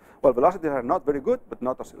 Okay? Well, velocities are not very good, but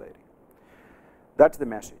not oscillating. That's the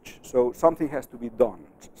message. So something has to be done.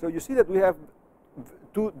 So you see that we have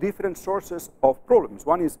two different sources of problems.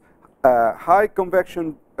 One is high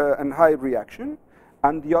convection and high reaction,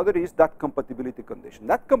 and the other is that compatibility condition.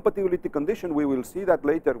 That compatibility condition, we will see that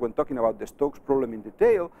later when talking about the Stokes problem in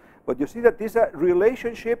detail, but you see that there's a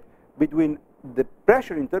relationship between the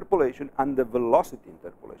pressure interpolation and the velocity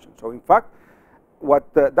interpolation. So in fact,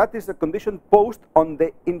 what that is a condition posed on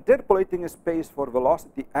the interpolating space for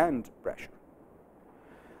velocity and pressure.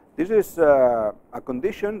 This is a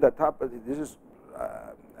condition that happens, this is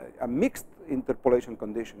a mixed interpolation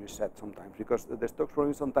condition is said sometimes, because the Stokes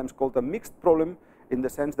problem is sometimes called a mixed problem in the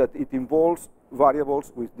sense that it involves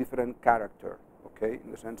variables with different character, okay,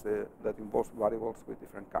 in the sense that involves variables with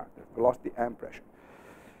different character, velocity and pressure.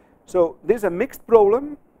 So this is a mixed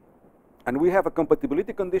problem, and we have a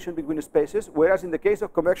compatibility condition between the spaces, whereas in the case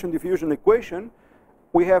of convection diffusion equation,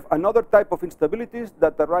 we have another type of instabilities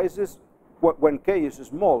that arises when k is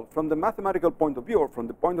small. From the mathematical point of view, or from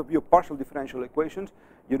the point of view of partial differential equations,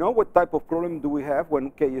 you know what type of problem do we have when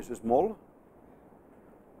k is small?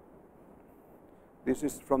 This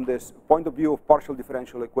is from this point of view of partial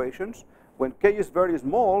differential equations. When k is very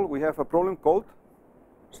small, we have a problem called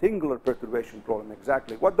singular perturbation problem.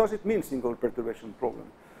 Exactly. What does it mean, singular perturbation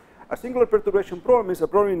problem? A singular perturbation problem is a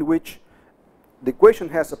problem in which the equation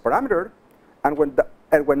has a parameter, and when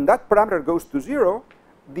that parameter goes to 0,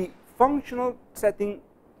 the functional setting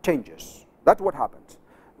changes. That's what happens.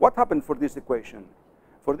 What happened for this equation?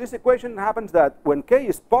 For this equation, it happens that when k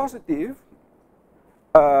is positive,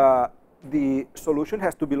 the solution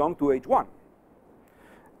has to belong to H1.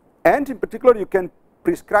 And in particular, you can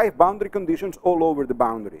prescribe boundary conditions all over the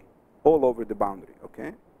boundary,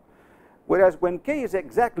 okay? Whereas when k is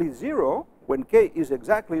exactly 0,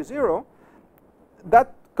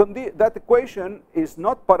 that equation is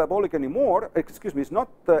not parabolic anymore, excuse me, it's not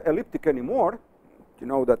elliptic anymore. You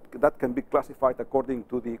know that can be classified according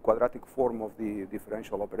to the quadratic form of the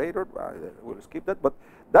differential operator. We'll skip that. But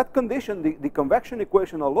that condition, the convection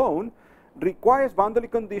equation alone, requires boundary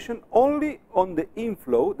condition only on the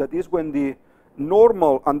inflow, that is when the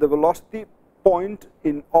normal and the velocity point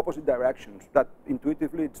in opposite directions. That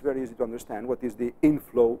intuitively it's very easy to understand what is the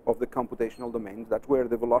inflow of the computational domains. That's where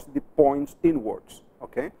the velocity points inwards,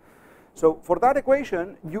 okay? So for that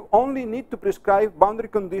equation, you only need to prescribe boundary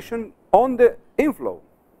condition on the inflow.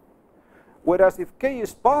 Whereas if k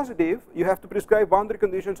is positive, you have to prescribe boundary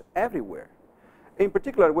conditions everywhere. In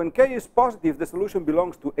particular, when k is positive, the solution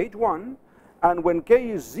belongs to H1, and when k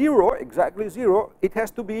is 0, exactly 0, it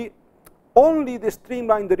has to be only the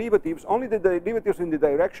streamline derivatives, only the derivatives in the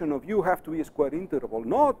direction of u have to be a square interval.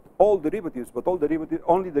 Not all derivatives, but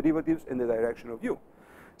only derivatives in the direction of u.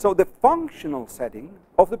 So the functional setting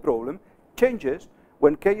of the problem changes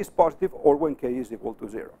when k is positive or when k is equal to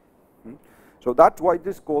 0. So that's why it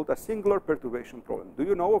is called a singular perturbation problem. Do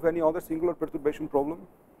you know of any other singular perturbation problem?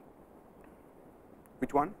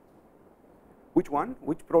 Which one? Which one?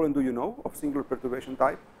 Which problem do you know of singular perturbation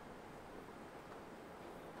type?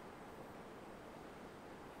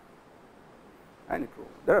 Any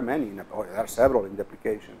problem. There are many, there are several in the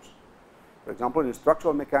applications. For example, in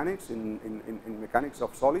structural mechanics, in mechanics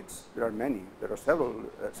of solids, there are many. There are several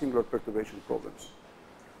singular perturbation problems.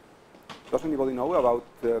 Does anybody know about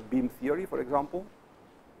beam theory, for example?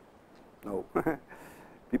 No.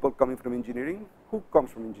 People coming from engineering? Who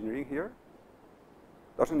comes from engineering here?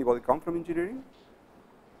 Does anybody come from engineering?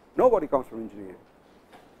 Nobody comes from engineering.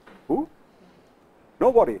 Who?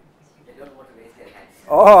 Nobody. They don't want to raise their hands.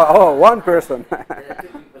 Oh, one person. There are 2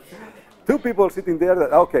 people. 2 people sitting there.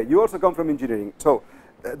 Okay, you also come from engineering. So,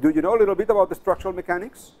 do you know a little bit about the structural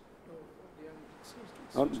mechanics?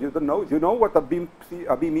 No, you don't know? Do you know what a beam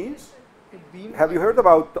is? Have you heard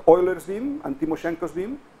about Euler's beam and Timoshenko's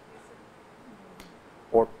beam?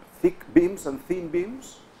 Or thick beams and thin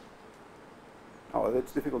beams? Oh,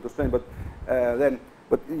 that's difficult to explain, but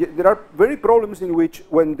there are very problems in which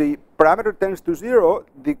when the parameter tends to 0,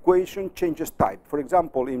 the equation changes type. For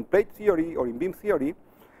example, in plate theory or in beam theory,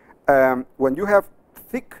 when you have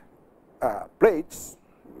thick plates,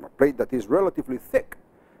 a plate that is relatively thick,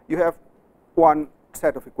 you have one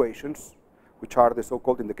set of equations, which are the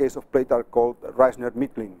so-called, in the case of plate, are called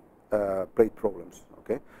Reissner-Mittling plate problems.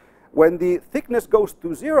 Okay, when the thickness goes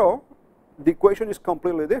to 0, the equation is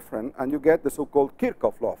completely different, and you get the so-called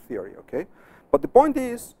Kirchhoff law theory. Okay, but the point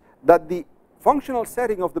is that the functional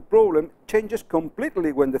setting of the problem changes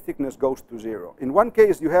completely when the thickness goes to 0. In one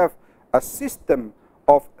case, you have a system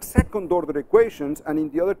of second-order equations, and in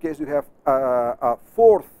the other case, you have a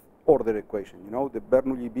fourth-order equation. You know, the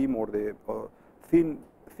Bernoulli beam or the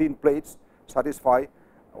thin plates satisfy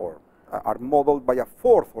or are modeled by a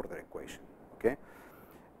fourth-order equation. Okay.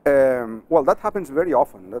 Well, that happens very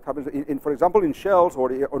often. That happens, for example, in shells, or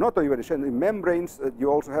not even in shells, in membranes, you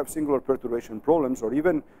also have singular perturbation problems, or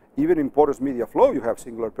even in porous media flow, you have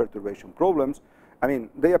singular perturbation problems. I mean,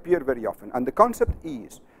 they appear very often. And the concept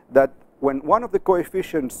is that when one of the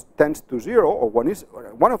coefficients tends to 0, or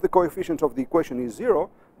one of the coefficients of the equation is 0,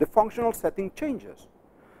 the functional setting changes.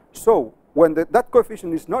 So when that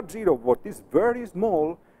coefficient is not 0, but is very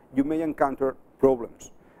small, you may encounter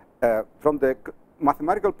problems. From the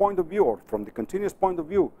mathematical point of view, or from the continuous point of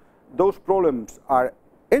view, those problems are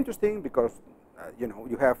interesting because you know,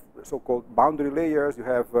 you have so-called boundary layers. You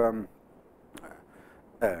have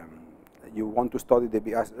you want to study the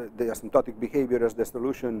asymptotic behavior as the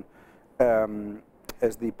solution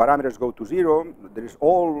as the parameters go to 0. There is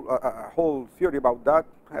a whole theory about that.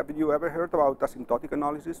 Have you ever heard about asymptotic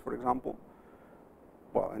analysis, for example?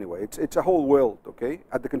 Well, anyway, it's a whole world, okay,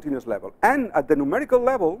 at the continuous level. And at the numerical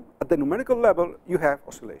level, you have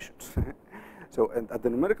oscillations. So, and at the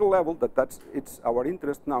numerical level, it's our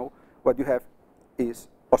interest now, what you have is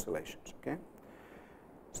oscillations, okay?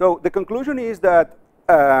 So the conclusion is that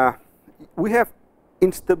we have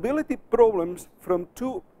instability problems from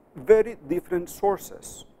 2 very different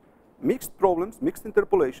sources: mixed problems, mixed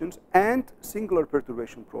interpolations, and singular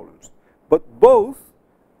perturbation problems. But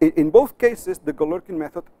in both cases, the Galerkin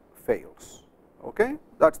method fails. Okay,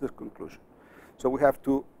 that's the conclusion. So we have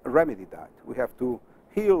to remedy that. We have to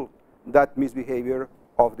heal that misbehavior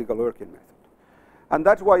of the Galerkin method, and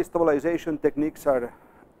that's why stabilization techniques are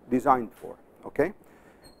designed for. Okay,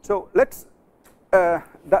 so let's.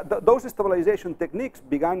 Those stabilization techniques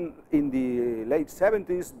began in the late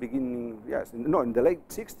 70s, in the late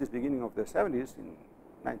 60s, beginning of the 70s, in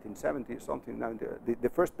 1970s, something. The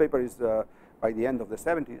first paper is by the end of the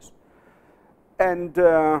 70s, and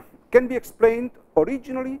can be explained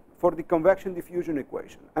originally for the convection diffusion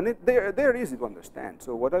equation. And they're easy to understand.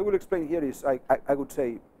 So what I will explain here is, I would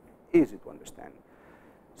say, easy to understand.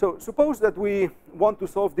 So suppose that we want to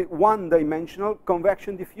solve the one-dimensional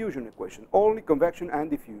convection diffusion equation, only convection and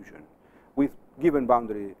diffusion, with given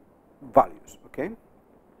boundary values. Okay,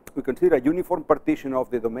 we consider a uniform partition of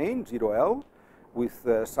the domain 0L with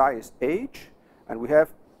size h, and we have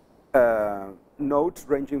nodes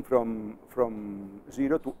ranging from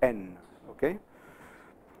 0 to n. Okay,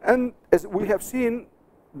 and as we have seen,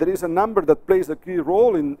 there is a number that plays a key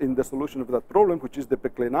role in the solution of that problem, which is the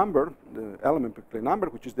Peclet number, the element Peclet number,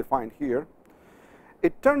 which is defined here.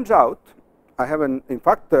 It turns out, in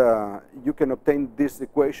fact, you can obtain these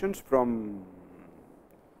equations from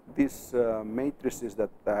these matrices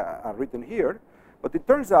that are written here, but it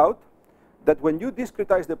turns out that when you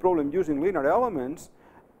discretize the problem using linear elements,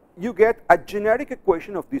 you get a generic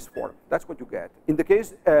equation of this form. That's what you get. In the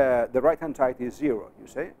case, the right-hand side is 0, you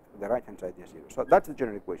say. The right-hand side is 0. So that's the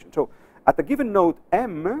generic equation. So at a given node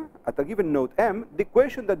M, the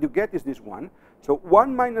equation that you get is this one. So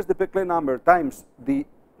 1 minus the Peclet number times the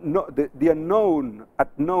the unknown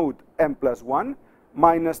at node m plus 1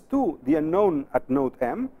 minus 2 the unknown at node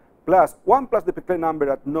m plus 1 plus the Peclet number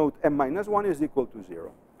at node m minus 1 is equal to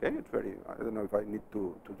 0. Okay, it's very, I don't know if I need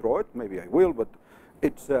to draw it, maybe I will, but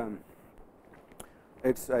it's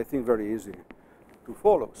I think, very easy to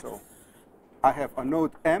follow. So I have a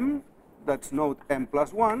node m, that's node m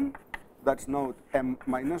plus 1, that's node m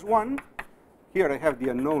minus 1. Here I have the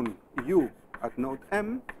unknown u at node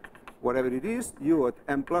m, whatever it is, u at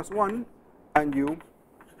m plus 1, and u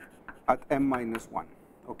at m minus 1.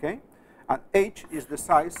 Okay? And h is the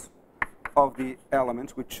size of the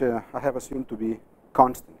elements, which I have assumed to be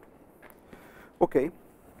constant. Okay.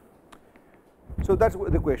 So that's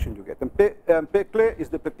the question you get. And Peclet is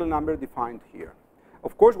the Peclet number defined here.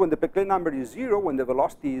 Of course, when the Peclet number is 0, when the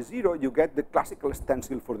velocity is 0, you get the classical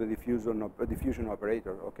stencil for the diffusion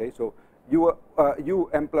operator. Okay, so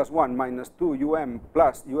um plus 1 minus 2 um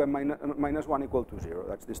plus minus 1 equal to 0.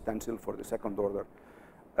 That's the stencil for the second order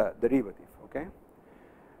derivative. Okay.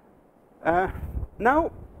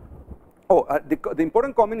 Now, the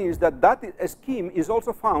important comment is that scheme is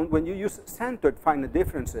also found when you use centered finite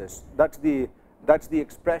differences. That's the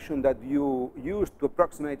expression that you use to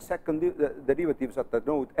approximate second derivatives at the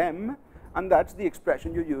node m, and that's the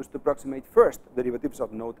expression you use to approximate first derivatives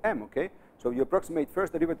of node m. Okay, so you approximate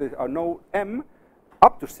first derivatives of node m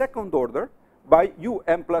up to second order by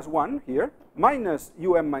um plus 1 here minus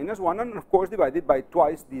minus 1, and of course divided by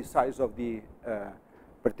twice the size of the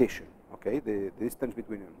partition. Okay, the distance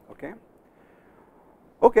between them. Okay.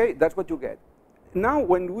 Okay, that's what you get. Now,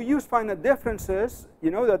 when we use finite differences,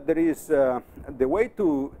 you know that there is the way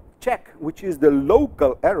to check which is the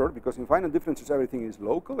local error, because in finite differences everything is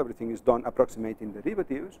local, everything is done approximating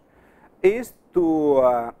derivatives, is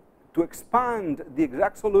to expand the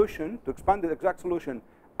exact solution,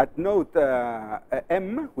 at node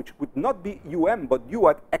m, which would not be but u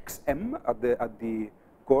at xm at the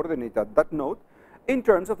coordinate at that node, in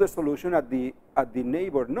terms of the solution at the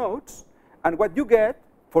neighbor nodes. And what you get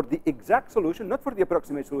for the exact solution, not for the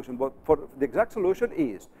approximate solution, but for the exact solution,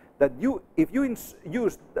 is that if you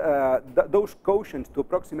use those quotients to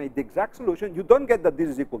approximate the exact solution, you don't get that this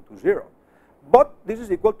is equal to 0, but this is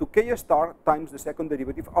equal to k star times the second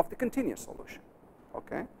derivative of the continuous solution.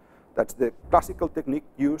 Okay, that's the classical technique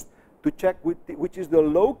used to check which is the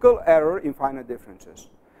local error in finite differences.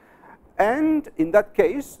 And in that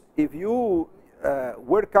case, if you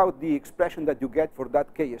work out the expression that you get for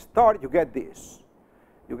that k star, you get this.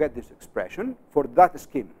 You get this expression for that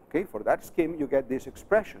scheme. Okay, for that scheme you get this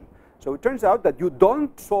expression. So it turns out that you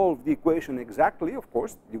don't solve the equation exactly. Of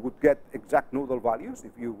course, you would get exact nodal values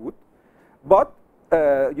if you would, but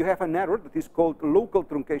you have an error that is called local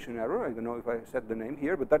truncation error. I don't know if I said the name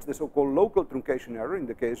here, but that's the so-called local truncation error in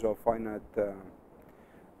the case of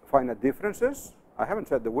finite differences. I haven't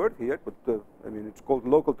said the word here, but I mean it's called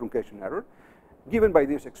local truncation error, given by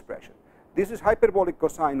this expression. This is hyperbolic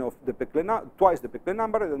cosine of the twice the Peclet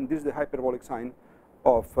number, and this is the hyperbolic sine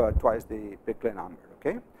of twice the Peclet number.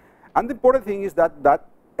 Okay, and the important thing is that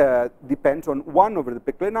depends on 1 over the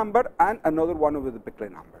Peclet number and another 1 over the Peclet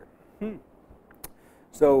number.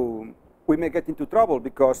 So we may get into trouble,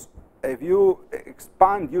 because if you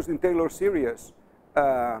expand using Taylor series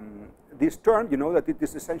this term, you know that it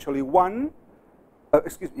is essentially 1.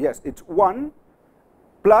 It's 1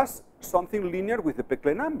 plus something linear with the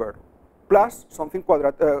Peclet number, plus something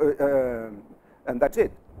and that's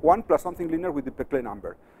it. 1 plus something linear with the Peclet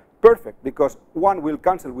number. Perfect, because 1 will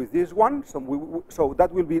cancel with this 1, so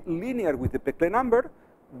that will be linear with the Peclet number.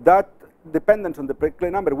 That dependence on the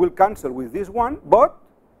Peclet number will cancel with this 1, but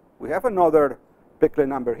we have another Peclet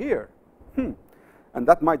number here. And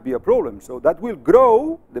that might be a problem. So that will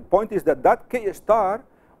grow. The point is that k star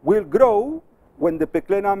will grow when the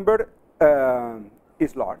Peclet number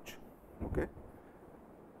is large. Okay.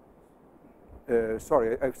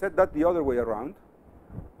 Sorry, I've said that the other way around.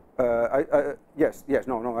 Yes,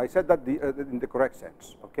 no, I said that in the correct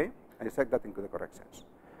sense. Okay, I said that in the correct sense,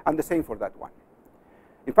 and the same for that one.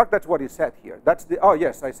 In fact, that's what is said here. That's the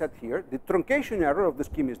yes, I said here the truncation error of the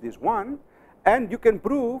scheme is this one, and you can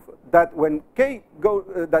prove that when k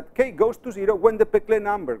goes to 0 when the Peclet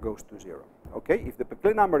number goes to 0. Okay, if the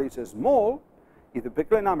Peclet number is small,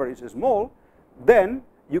 then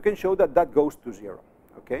you can show that that goes to 0.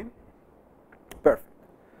 Okay. Perfect.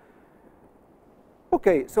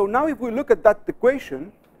 Okay, so now if we look at that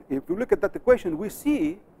equation, we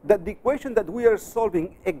see that the equation that we are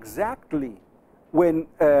solving exactly when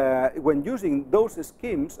using those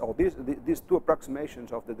schemes, or these two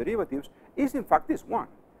approximations of the derivatives, is in fact this one.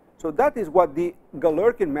 So that is what the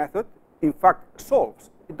Galerkin method in fact solves.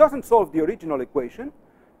 It doesn't solve the original equation,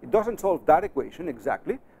 it doesn't solve that equation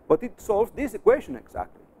exactly, but it solves this equation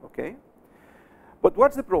exactly, okay? But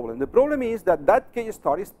what's the problem? The problem is that that k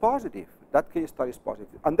star is positive. That k star is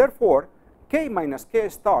positive. And therefore, k minus k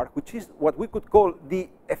star, which is what we could call the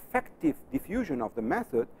effective diffusion of the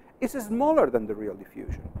method, is smaller than the real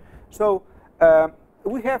diffusion. So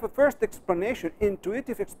we have a first explanation,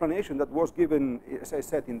 intuitive explanation that was given, as I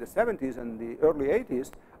said, in the 70s and the early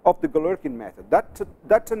 80s of the Galerkin method.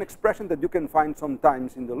 That's an expression that you can find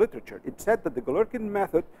sometimes in the literature. It said that the Galerkin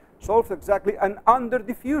method solves exactly an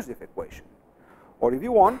under-diffusive equation. Or if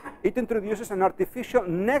you want, it introduces an artificial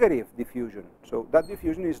negative diffusion. So that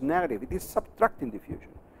diffusion is negative. It is subtracting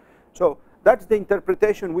diffusion. So that's the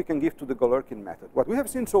interpretation we can give to the Galerkin method. What we have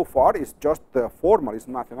seen so far is just formal, it's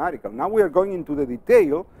mathematical. Now we are going into the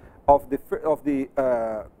detail of the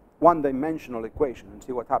one-dimensional equation and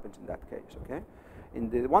see what happens in that case, okay? In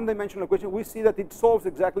the one-dimensional equation, we see that it solves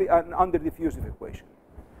exactly an under-diffusive equation.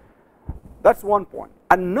 That's one point.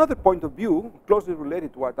 Another point of view, closely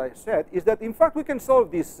related to what I said, is that in fact we can solve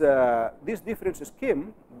this difference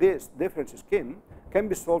scheme. This difference scheme can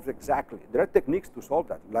be solved exactly. There are techniques to solve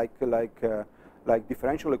that, like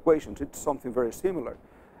differential equations. It's something very similar.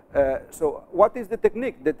 So what is the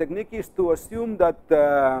technique? The technique is to assume that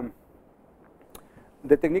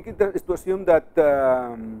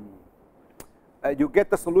you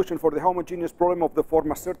get a solution for the homogeneous problem of the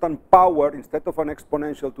form a certain power instead of an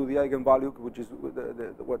exponential to the eigenvalue, which is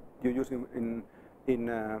what you use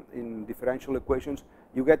in differential equations.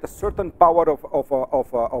 You get a certain power of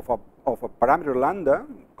a parameter lambda,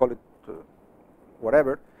 call it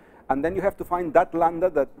whatever, and then you have to find that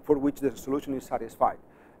lambda for which the solution is satisfied.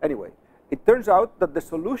 Anyway, it turns out that the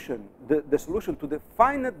solution to the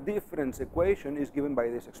finite difference equation is given by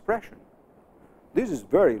this expression. This is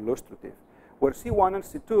very illustrative, where C1 and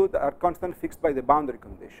C2 are constant fixed by the boundary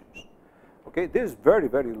conditions. Okay, this is very,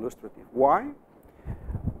 very illustrative. Why?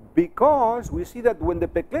 Because we see that when the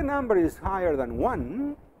Peclet number is higher than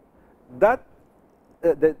 1, that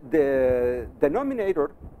the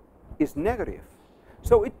denominator is negative.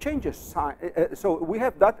 So it changes sign. So we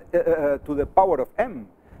have that to the power of m.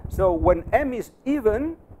 So when m is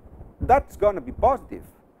even, that's going to be positive.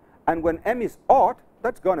 And when m is odd,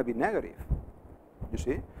 that's going to be negative. You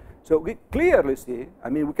see? So we clearly see, I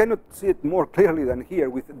mean, we cannot see it more clearly than here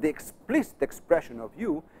with the explicit expression of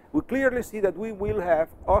u. We clearly see that we will have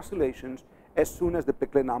oscillations as soon as the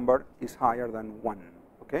Peclet number is higher than 1.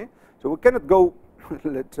 Okay? So we cannot go,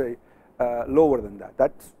 let's say, lower than that.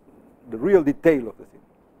 That's the real detail of the thing.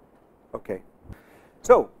 Okay.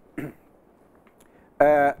 So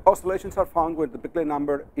oscillations are found where the Peclet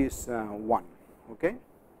number is 1. Okay?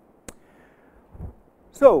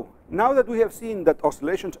 So now that we have seen that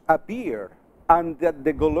oscillations appear and that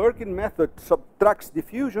the Galerkin method subtracts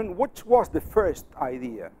diffusion, which was the first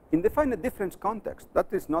idea? In the finite difference context, that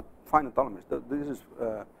is not finite elements, this is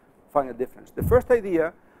finite difference. The first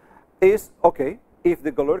idea is, okay, if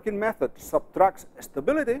the Galerkin method subtracts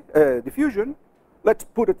stability, diffusion, let's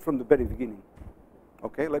put it from the very beginning.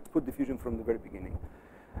 Okay, let's put diffusion from the very beginning.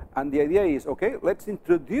 And the idea is, okay, let's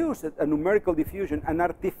introduce a numerical diffusion, an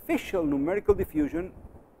artificial numerical diffusion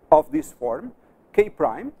of this form, k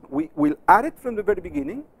prime. We will add it from the very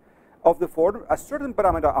beginning of the form, a certain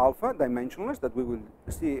parameter alpha, dimensionless, that we will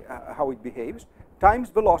see how it behaves, times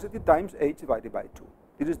velocity times h divided by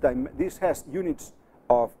 2. This has units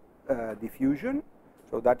of diffusion,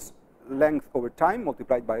 so that's length over time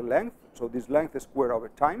multiplied by length, so this length is squared over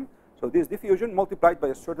time. So this diffusion multiplied by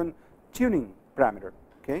a certain tuning parameter,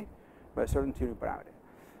 okay, by a certain tuning parameter.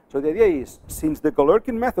 So the idea is, since the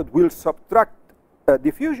Galerkin method will subtract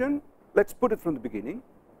diffusion, let's put it from the beginning.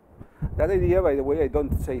 That idea, by the way, I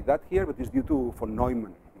don't say that here, but it's due to von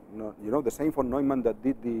Neumann. You know, the same von Neumann that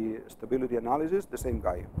did the stability analysis, the same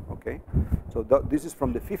guy, okay? So this is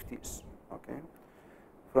from the 50s, okay?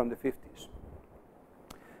 From the 50s.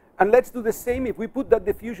 And let's do the same if we put that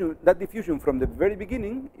diffusion from the very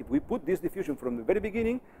beginning. If we put this diffusion from the very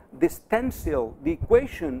beginning, the stencil, the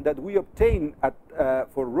equation that we obtain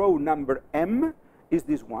for row number m is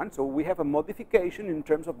this one. So we have a modification in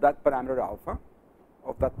terms of that parameter alpha,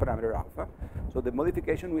 So the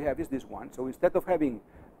modification we have is this one. So instead of having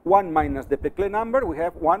 1 minus the Peclet number, we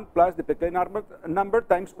have 1 plus the Peclet number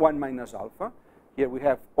times 1 minus alpha. Here we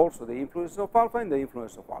have also the influence of alpha and the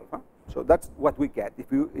influence of alpha. So that's what we get.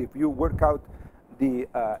 If you work out the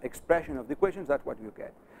expression of the equations, that's what you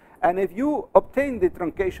get. And if you obtain the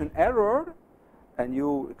truncation error and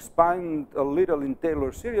you expand a little in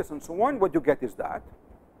Taylor series and so on, what you get is that.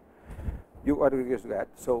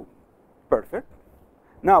 So perfect.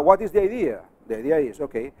 Now, what is the idea? The idea is,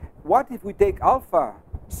 okay, what if we take alpha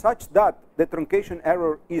such that the truncation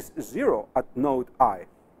error is 0 at node I?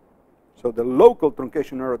 So the local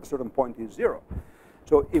truncation error at a certain point is 0.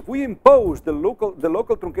 So if we impose the local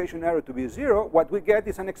truncation error to be 0, what we get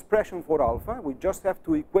is an expression for alpha. We just have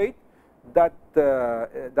to equate that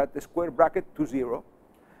square bracket to 0.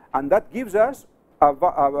 And that gives us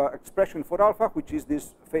a expression for alpha, which is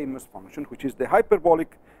this famous function, which is the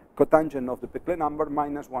hyperbolic cotangent of the Peclet number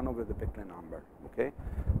minus 1 over the Peclet number. Okay,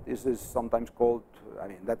 this is sometimes called, I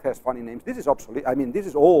mean, that has funny names. This is obsolete. I mean, this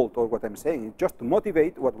is old, or what I'm saying. It's just to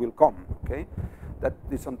motivate what will come. Okay, that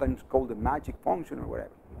is sometimes called the magic function or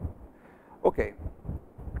whatever. Okay,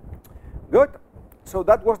 good. So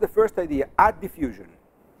that was the first idea. Add diffusion.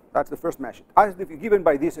 That's the first message. As given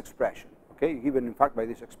by this expression. Okay, given in fact by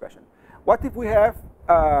this expression. What if we have?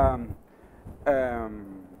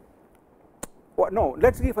 Well, no,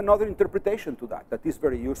 let's give another interpretation to that. That is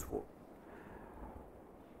very useful.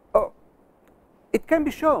 Oh, it can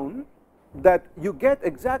be shown that you get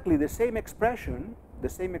exactly the same expression,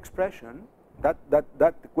 that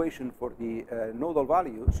equation for the nodal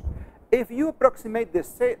values, if you approximate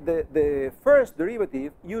the first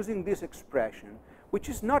derivative using this expression, which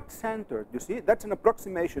is not centered. You see, that's an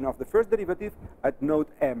approximation of the first derivative at node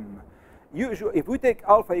m. Usually, if we take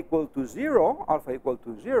alpha equal to 0,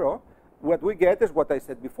 what we get is what I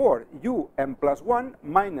said before, um plus 1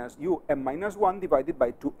 minus um minus 1 divided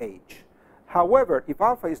by 2h. However, if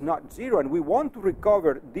alpha is not 0 and we want to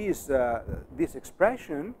recover this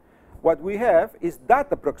expression, what we have is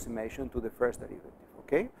that approximation to the first derivative.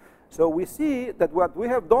 Okay, so we see that what we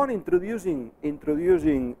have done introducing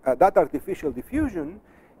that artificial diffusion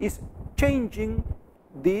is changing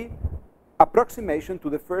the approximation to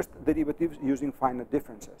the first derivatives using finite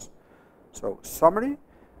differences. So summary,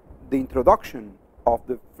 the introduction of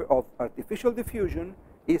artificial diffusion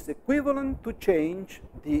is equivalent to change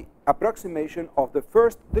the approximation of the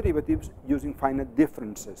first derivatives using finite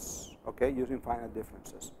differences. Okay, using finite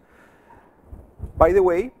differences. By the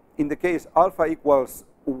way, in the case alpha equals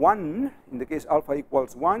 1,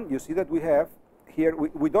 you see that we have here,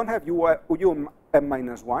 we don't have um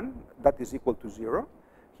minus 1, that is equal to 0.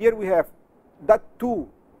 Here we have that 2,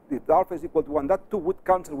 if alpha is equal to 1, that 2 would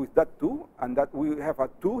cancel with that 2, and that we have a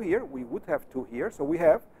 2 here, we would have 2 here. So we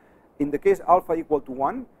have, in the case alpha equal to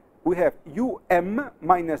 1, we have um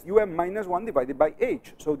minus 1 divided by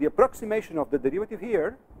h. So the approximation of the derivative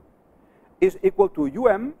here is equal to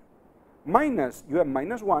um minus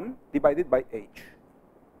 1 divided by h.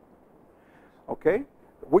 Okay,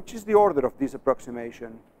 which is the order of this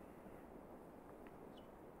approximation?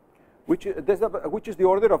 Which is the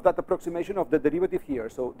order of that approximation of the derivative here?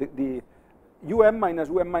 So the um minus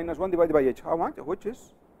 1 divided by h. How much? Which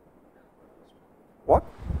is what?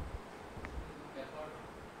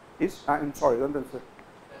 Is I'm sorry, don't answer.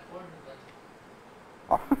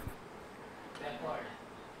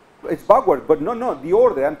 It's backward, but no, the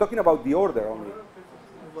order. I'm talking about the order only.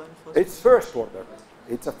 It's first order.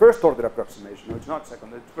 It's a first order approximation. No, it's not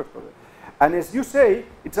second, it's first order. And as you say,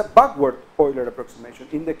 it's a backward Euler approximation.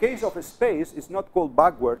 In the case of a space, it's not called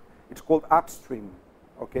backward, it's called upstream.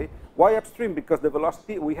 Okay? Why upstream? Because the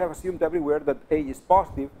velocity, we have assumed everywhere that a is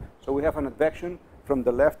positive, so we have an advection from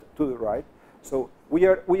the left to the right. So we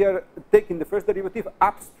are taking the first derivative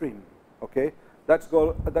upstream. Okay? That's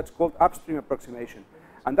called upstream approximation.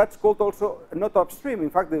 And that's called also not upstream. In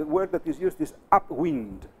fact, the word that is used is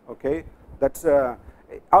upwind. Okay? That's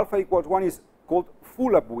alpha equals 1 is called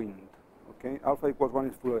full upwind. Okay? Alpha equals 1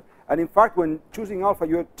 is full upwind. And in fact, when choosing alpha,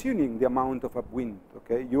 you are tuning the amount of upwind.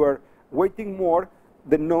 Okay? You are weighting more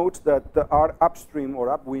the nodes that are upstream or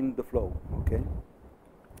upwind the flow. Okay?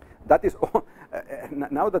 That is all.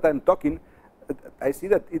 Now that I'm talking, I see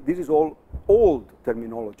that this is all old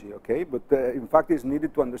terminology. Okay? But in fact, it's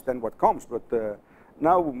needed to understand what comes. But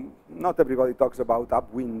now, not everybody talks about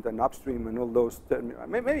upwind and upstream and all those terms.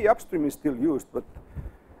 Maybe upstream is still used, but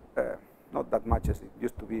not that much as it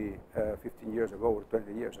used to be 15 years ago or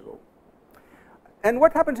 20 years ago. And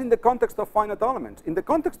what happens in the context of finite elements? In the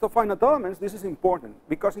context of finite elements, this is important,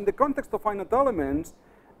 because in the context of finite elements,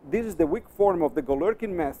 this is the weak form of the Galerkin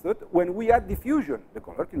method when we add diffusion, the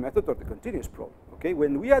Galerkin method or the continuous probe. Okay?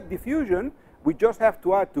 When we add diffusion, we just have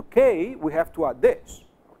to add to k, we have to add this.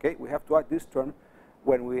 Okay? We have to add this term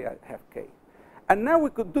when we have k. And now we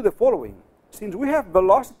could do the following. Since we have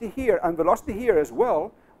velocity here and velocity here as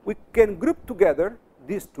well, we can group together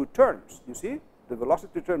these two terms. You see? The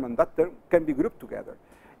velocity term and that term can be grouped together.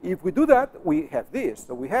 If we do that, we have this.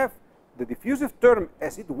 So we have the diffusive term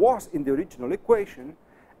as it was in the original equation,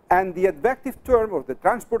 and the advective term or the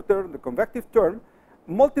transport term, the convective term,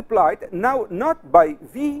 multiplied now not by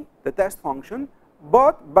v, the test function,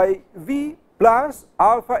 but by v plus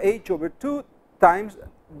alpha h over 2 times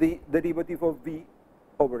the derivative of v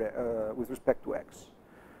over with respect to x.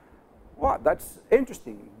 Well, that's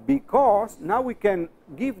interesting, because now we can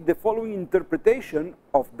give the following interpretation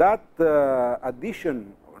of that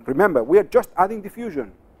addition. Remember, we are just adding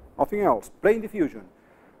diffusion, nothing else, plain diffusion.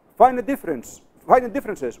 Finite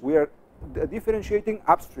differences, we are differentiating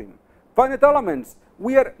upstream. Finite elements,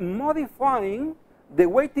 we are modifying the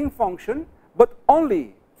weighting function, but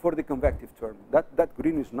only for the convective term. That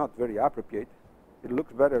green is not very appropriate. It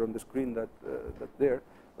looks better on the screen than there,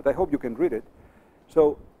 but I hope you can read it.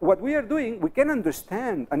 So what we are doing, we can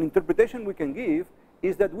understand, an interpretation we can give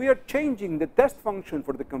is that we are changing the test function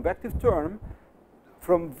for the convective term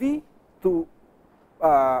from V to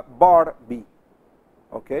bar B.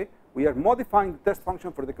 Okay? We are modifying the test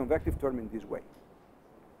function for the convective term in this way.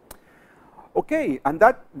 Okay, and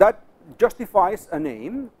that justifies a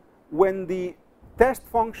name when the test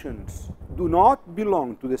functions do not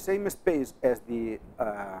belong to the same space as the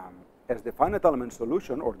finite element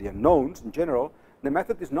solution, or the unknowns in general. The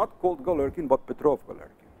method is not called Galerkin, but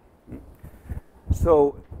Petrov-Galerkin.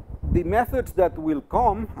 So the methods that will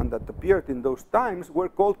come and that appeared in those times were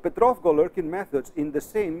called Petrov-Galerkin methods in the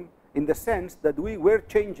sense that we were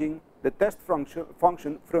changing the test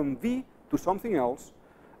function from V to something else,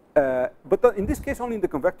 but in this case only in the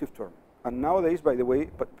convective term. And nowadays, by the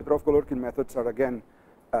way, Petrov-Galerkin methods are again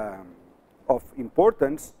of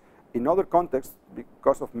importance in other contexts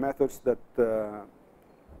because of methods that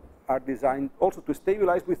are designed also to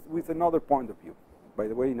stabilize with another point of view. By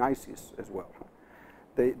the way, in ISIS as well.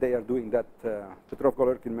 They are doing that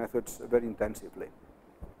Petrov-Galerkin methods very intensively.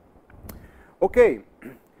 Okay,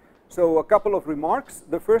 so a couple of remarks.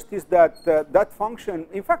 The first is that that function,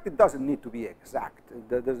 in fact, it doesn't need to be exact.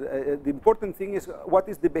 The important thing is what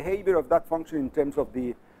is the behavior of that function in terms of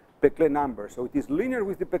the Peclet number. So it is linear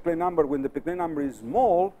with the Peclet number when the Peclet number is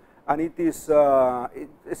small, and it is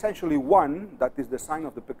essentially 1. That is the sign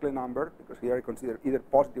of the Peclet number, because here I consider either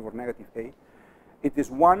positive or negative A. It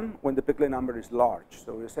is 1 when the Peclet number is large.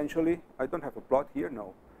 So essentially, I don't have a plot here.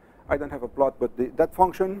 No, I don't have a plot, but that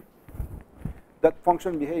function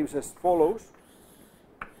behaves as follows.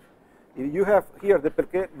 If you have here the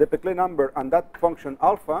Peclet number and that function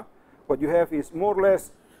alpha, what you have is more or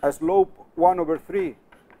less a slope 1/3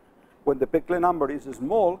 when the Peclet number is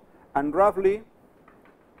small, and roughly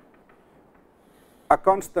a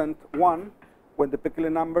constant 1 when the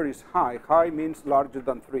Peclet number is high. High means larger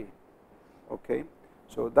than 3. Okay,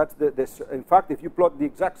 so that's in fact, if you plot the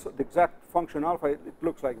exact function alpha, it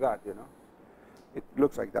looks like that. You know, it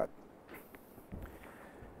looks like that.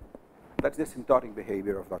 That's the symptotic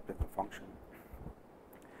behavior of that function.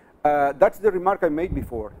 That's the remark I made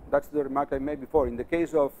before. In the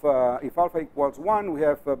case of if alpha equals 1, we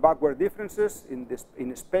have backward differences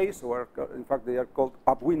in space, or in fact they are called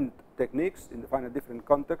upwind techniques in the finite different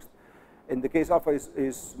context. In the case alpha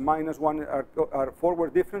is -1 are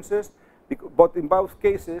forward differences, but in both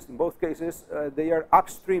cases they are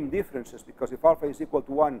upstream differences, because if alpha is equal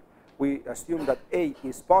to 1, we assume that A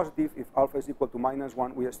is positive. If alpha is equal to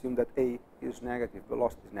 -1, we assume that A is negative,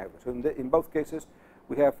 velocity is negative. So in both cases,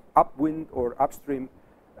 we have upwind or upstream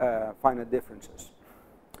finite differences.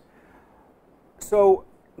 So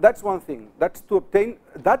that's one thing. That's to obtain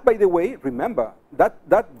that. By the way, remember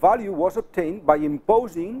that value was obtained by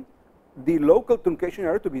imposing the local truncation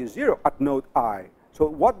error to be 0 at node I. So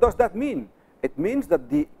what does that mean? It means that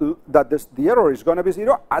the error is going to be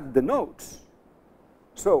 0 at the nodes.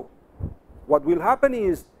 So what will happen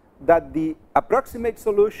is that the approximate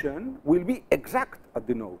solution will be exact at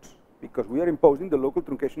the nodes, because we are imposing the local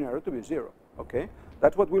truncation error to be 0. Okay,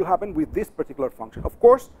 that's what will happen with this particular function. Of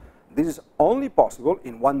course, this is only possible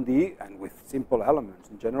in 1D and with simple elements.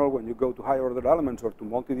 In general, when you go to higher order elements or to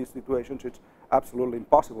multi-D situations, it's absolutely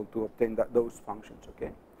impossible to obtain those functions.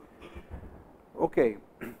 Okay. Okay.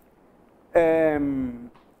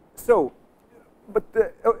 So, but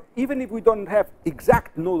even if we don't have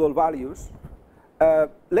exact nodal values,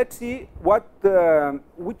 let's see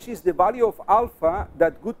which is the value of alpha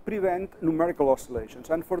that could prevent numerical oscillations.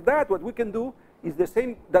 And for that, what we can do is the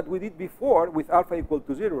same that we did before with alpha equal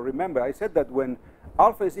to 0. Remember, I said that when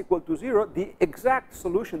alpha is equal to 0, the exact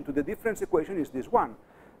solution to the difference equation is this one.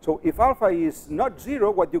 So if alpha is not 0,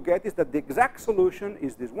 what you get is that the exact solution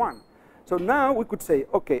is this one. So now we could say,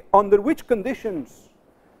 okay, under which conditions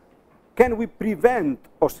can we prevent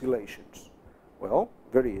oscillations? Well,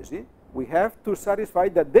 very easy. We have to satisfy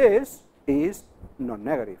that this is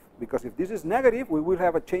non-negative, because if this is negative, we will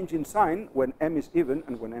have a change in sign when m is even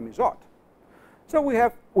and when m is odd. So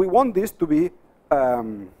we want this to be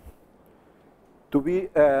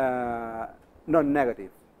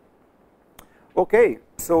non-negative. Okay,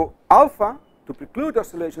 so alpha, to preclude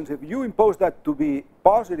oscillations, if you impose that to be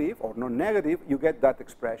positive or non-negative, you get that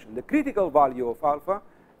expression. The critical value of alpha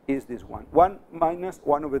is this one, 1 minus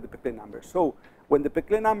 1 over the Peclet number. So when the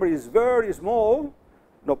Peclet number is very small,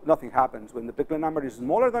 nothing happens. When the Peclet number is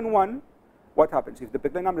smaller than 1, what happens? If the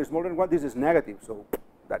Peclet number is smaller than 1, this is negative, so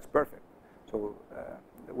that's perfect. So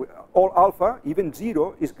all alpha, even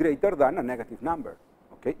 0, is greater than a negative number.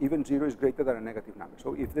 Okay, even 0 is greater than a negative number.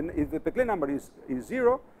 So if the Peclet number is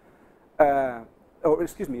 0, or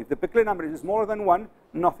excuse me, if the Peclet number is smaller than 1,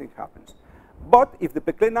 nothing happens. But if the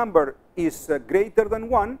Peclet number is greater than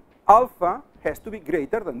 1, alpha has to be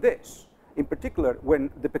greater than this. In particular,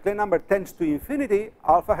 when the Peclet number tends to infinity,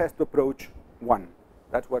 alpha has to approach 1.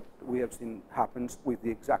 That's what we have seen happens with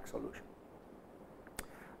the exact solution.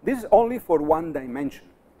 This is only for one dimension,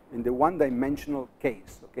 in the one-dimensional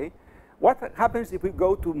case. Okay, what happens if we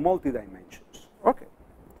go to multi-dimensions? Okay,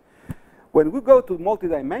 when we go to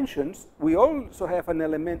multi-dimensions, we also have an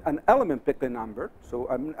element Peclet number. So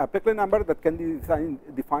a Peclet number that can be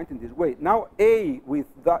defined in this way. Now A with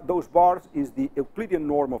those bars is the Euclidean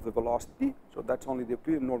norm of the velocity. So that's only the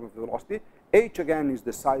Euclidean norm of the velocity. H again is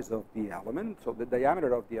the size of the element, so the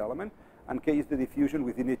diameter of the element, and K is the diffusion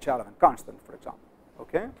within each element, constant, for example.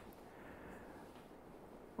 Okay.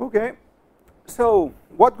 Okay. So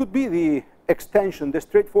what would be the extension, the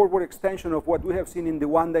straightforward extension of what we have seen in the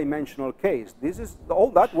one-dimensional case? This is all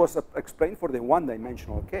that was explained for the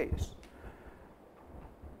one-dimensional case.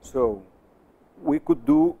 So we could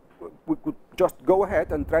just go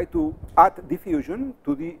ahead and try to add diffusion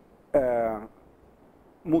to the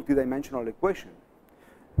multidimensional equation,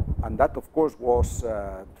 and that of course was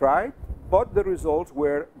tried, but the results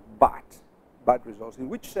were bad results. In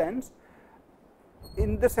which sense?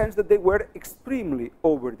 In the sense that they were extremely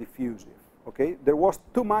over-diffusive. Okay, there was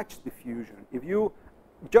too much diffusion. If you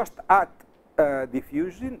just add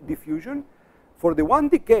diffusion, for the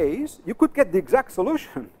 1D case, you could get the exact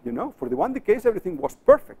solution. You know, for the 1D case, everything was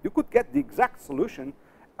perfect. You could get the exact solution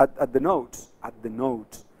at the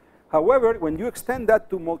nodes. However, when you extend that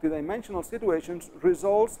to multidimensional situations,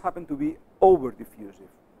 results happen to be over-diffusive,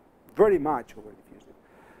 very much over-diffusive.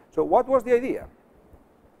 So what was the idea?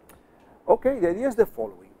 Okay, the idea is the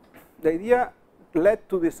following. The idea led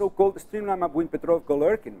to the so-called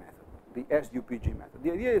Streamline-McQueen-Petrov-Galerkin method, the SUPG method.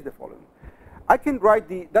 The idea is the following. I can write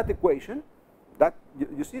that equation, that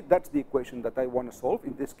you see, that's the equation that I want to solve,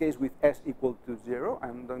 in this case with S equal to 0.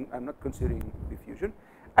 I'm not considering diffusion.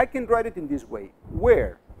 I can write it in this way,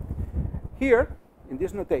 where here, in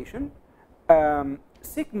this notation,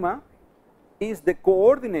 sigma is the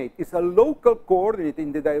coordinate, is a local coordinate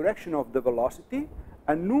in the direction of the velocity,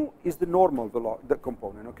 and nu is the normal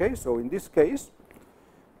component. Okay, so in this case,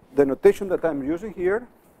 the notation that I'm using here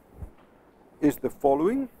is the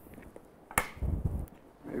following.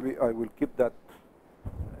 Maybe I will keep that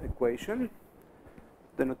equation.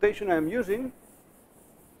 The notation I'm using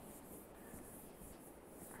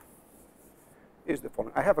is the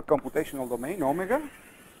following. I have a computational domain, omega,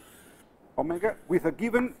 with a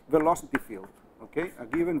given velocity field. Okay, a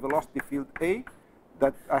given velocity field A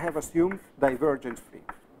that I have assumed divergence free.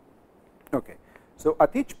 Okay, so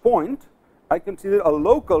at each point, I consider a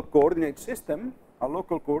local coordinate system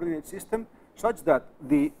such that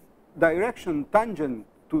the direction tangent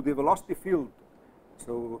to the velocity field,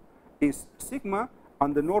 so is sigma,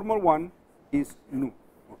 and the normal one is nu.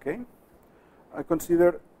 Okay, I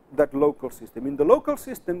consider that local system. In the local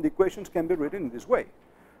system, the equations can be written in this way.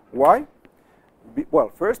 Why? Well,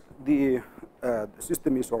 first, the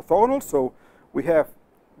system is orthogonal, so we have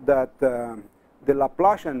that the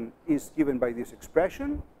Laplacian is given by this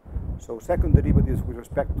expression. So second derivatives with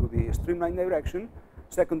respect to the streamline direction,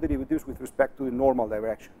 second derivatives with respect to the normal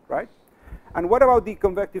direction, right? And what about the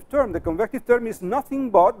convective term? The convective term is nothing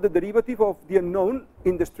but the derivative of the unknown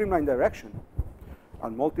in the streamline direction,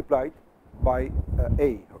 and multiplied by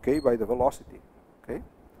A, okay, by the velocity, okay,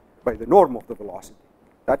 by the norm of the velocity.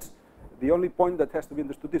 That's the only point that has to be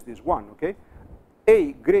understood is this one, okay?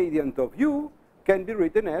 A gradient of u can be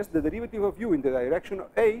written as the derivative of u in the direction of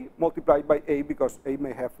A multiplied by A, because A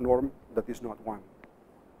may have norm that is not 1.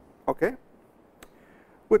 Okay?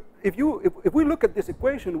 But if we look at this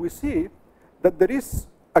equation, we see that there is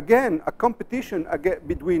again a competition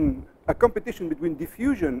between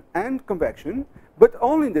diffusion and convection, but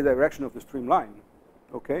only in the direction of the streamline.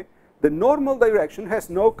 Okay? The normal direction has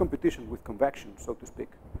no competition with convection, so to speak.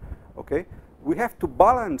 Okay? We have to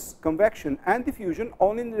balance convection and diffusion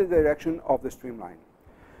only in the direction of the streamline.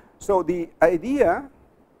 So the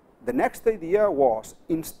next idea was,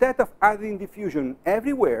 instead of adding diffusion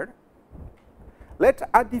everywhere, let's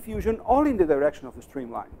add diffusion only in the direction of the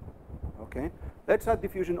streamline. Okay? Let's add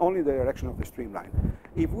diffusion only in the direction of the streamline.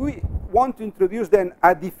 If we want to introduce then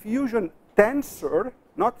a diffusion tensor,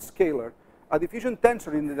 not scalar, a diffusion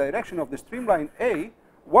tensor in the direction of the streamline A,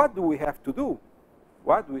 what do we have to do?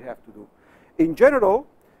 What do we have to do? In general,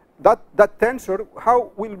 that tensor,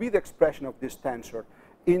 how will be the expression of this tensor?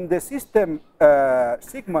 In the system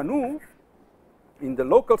sigma nu, in the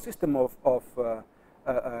local system in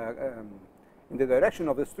the direction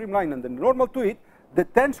of the streamline and the normal to it, the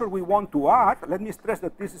tensor we want to add, let me stress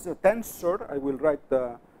that this is a tensor. I will write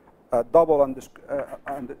a double on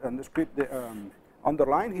the script,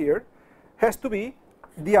 underline here, has to be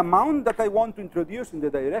the amount that I want to introduce in the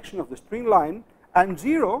direction of the streamline and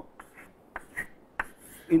 0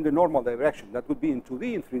 in the normal direction. That would be in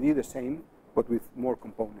 2D, in 3D the same, but with more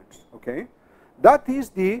components, okay? That is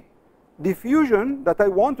the diffusion that I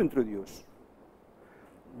want to introduce.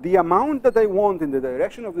 The amount that I want in the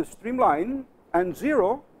direction of the streamline and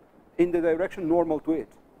 0 in the direction normal to it,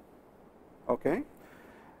 okay?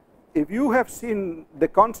 If you have seen the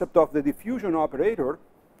concept of the diffusion operator,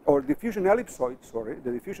 or diffusion ellipsoid, sorry,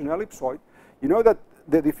 the diffusion ellipsoid, you know that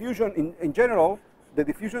the diffusion, in general, the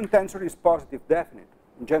diffusion tensor is positive definite,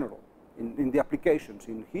 in general, in the applications,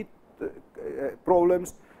 in heat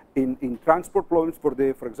problems, in transport problems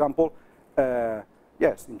for example,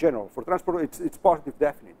 yes, in general, for transport, it's positive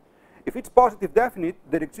definite. If it's positive definite,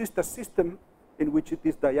 there exists a system in which it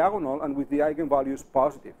is diagonal and with the eigenvalues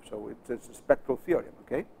positive. So it's a spectral theorem,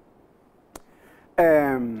 okay?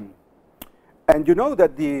 And you know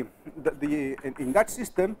that in that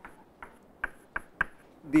system,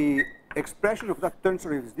 the expression of that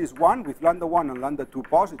tensor is this one with lambda 1 and lambda 2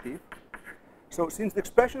 positive. So since the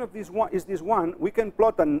expression of this one is this one, we can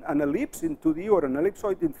plot an ellipse in 2D or an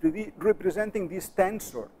ellipsoid in 3D representing this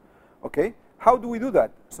tensor, okay? How do we do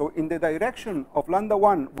that? So in the direction of lambda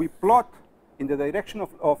 1, we plot, in the direction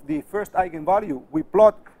of the first eigenvalue, we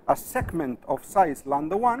plot a segment of size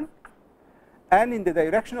lambda 1, and in the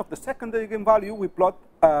direction of the second eigenvalue, we plot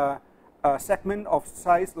a segment of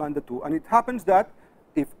size lambda 2. And it happens that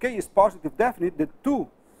if k is positive definite, the two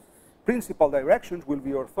principal directions will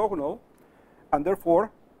be orthogonal, and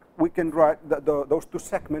therefore we can write those two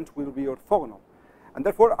segments will be orthogonal. And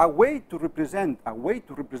therefore, a way to represent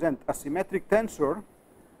a symmetric tensor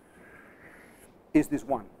is this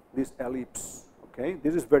one, this ellipse. Okay,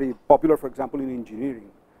 this is very popular, for example, in engineering.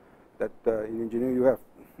 That in engineering you have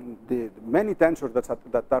the many tensors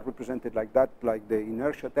that are represented like that, like the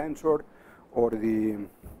inertia tensor, or even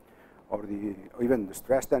the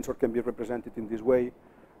stress tensor can be represented in this way,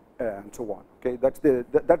 and so on. Okay,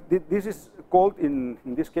 this is called in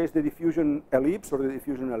this case the diffusion ellipse or the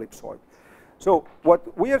diffusion ellipsoid. So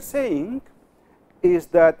what we are saying is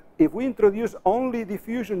that if we introduce only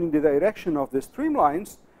diffusion in the direction of the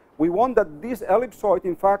streamlines, we want that this ellipsoid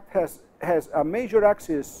in fact has a major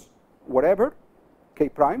axis whatever, k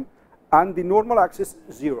prime, and the normal axis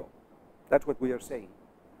 0. That's what we are saying.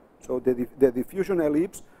 So the diffusion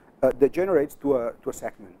ellipse degenerates to a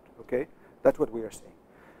segment. Okay, that's what we are saying.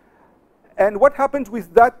 And what happens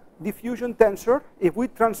with that diffusion tensor if we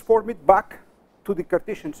transform it back to the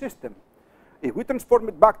Cartesian system? If we transform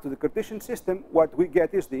it back to the Cartesian system, what we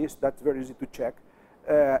get is this. That's very easy to check.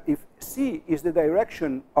 If C is the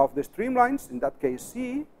direction of the streamlines, in that case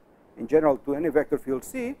C, in general to any vector field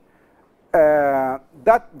C,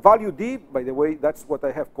 that value D, by the way, that's what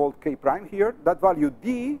I have called K prime here, that value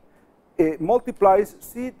D multiplies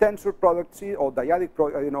C tensor product C, or dyadic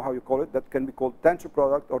product, I don't know how you call it, that can be called tensor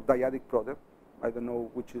product or dyadic product. I don't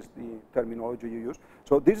know which is the terminology you use.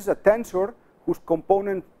 So this is a tensor whose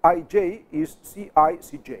component ij is Ci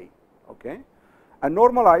Cj, okay? And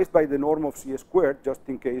normalized by the norm of C squared, just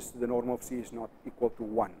in case the norm of C is not equal to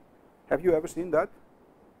 1. Have you ever seen that?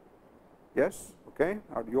 Yes? Okay.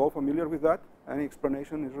 Are you all familiar with that? Any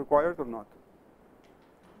explanation is required or not?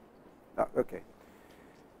 Okay.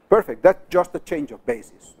 Perfect. That's just a change of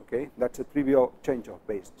basis. Okay. That's a trivial change of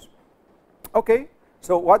basis. Okay.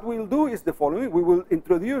 So what we'll do is the following. We will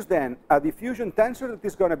introduce then a diffusion tensor that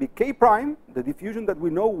is going to be K prime, the diffusion that we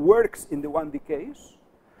know works in the 1D case,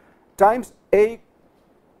 times A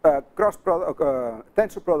cross product,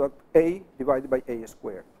 tensor product A divided by A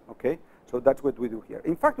squared. Okay. So that's what we do here.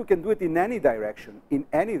 In fact, we can do it in any direction. In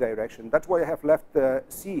any direction. That's why I have left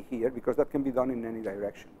C here, because that can be done in any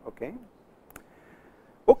direction. Okay.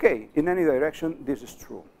 Okay. In any direction, this is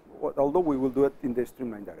true. Although we will do it in the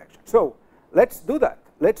streamline direction. So let's do that.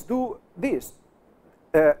 Let's do this.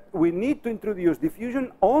 We need to introduce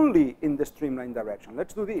diffusion only in the streamline direction.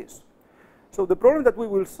 Let's do this. So the problem that we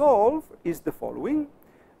will solve is the following.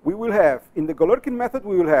 We will have, in the Galerkin method,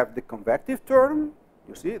 we will have the convective term.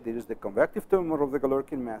 You see, this is the convective term of the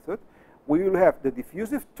Galerkin method. we will have the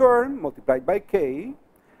diffusive term multiplied by k,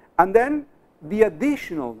 and then the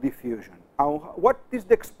additional diffusion. What is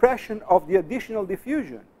the expression of the additional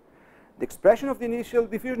diffusion? The expression of the initial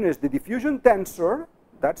diffusion is the diffusion tensor,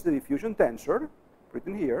 that's the diffusion tensor,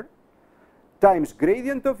 written here, times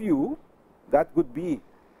gradient of u, that would be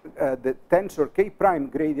the tensor k prime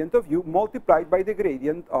gradient of u multiplied by the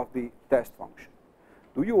gradient of the test function.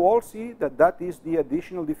 Do you all see that that is the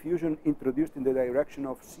additional diffusion introduced in the direction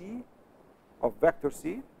of C, of vector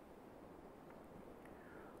C?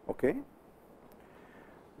 Okay.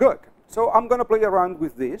 Good. So I'm going to play around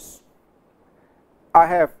with this. I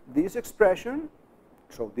have this expression.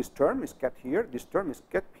 So this term is kept here. This term is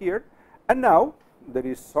kept here. And now there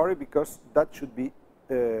is, sorry, because that should be,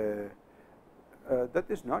 that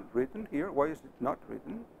is not written here. Why is it not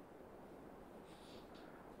written?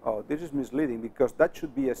 Oh, this is misleading because that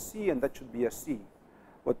should be a C and that should be a C.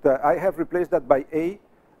 But I have replaced that by A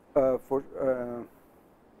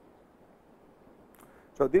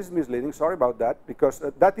so this is misleading, sorry about that, because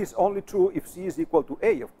that is only true if C is equal to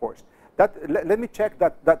A, of course. That, let me check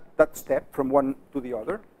that step from one to the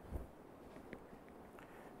other.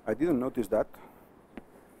 I didn't notice that.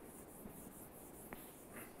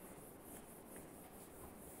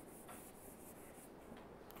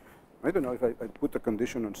 I don't know if I put a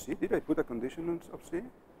condition on C. Did I put a condition on C?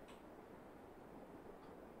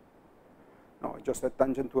 No, I just said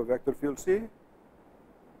tangent to a vector field C.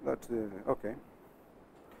 That's okay.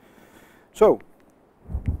 So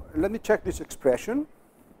let me check this expression.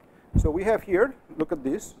 So we have here, look at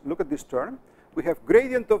this term. We have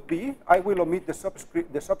gradient of B. I will omit the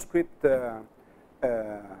subscript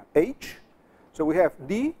H. So we have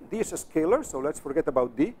D. D is a scalar, so let's forget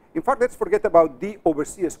about D. In fact, let's forget about D over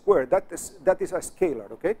C squared. That is a scalar,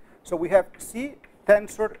 okay? So we have C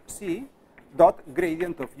tensor C dot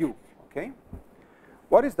gradient of U, okay?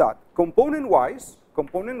 What is that? Component-wise,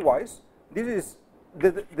 this is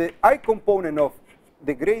the I component of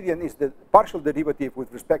the gradient is the partial derivative with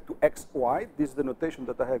respect to x, y. This is the notation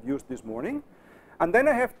that I have used this morning. And then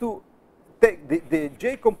I have to take the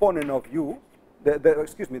j component of U,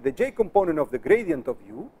 the j component of the gradient of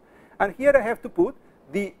U, and here I have to put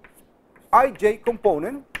the ij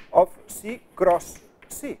component of C cross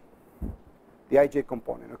C, the ij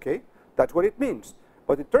component, okay? That's what it means.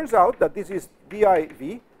 But it turns out that this is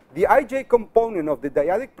div. The ij component of the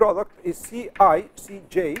dyadic product is Ci,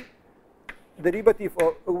 Cj, derivative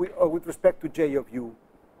with respect to j of U,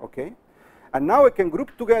 okay? And now I can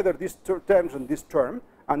group together these terms and this term,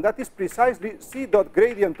 and that is precisely C dot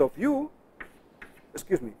gradient of U,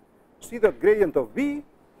 C dot gradient of B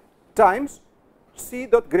times C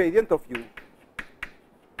dot gradient of U.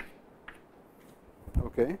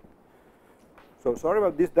 Okay? So sorry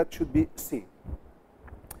about this, that should be C.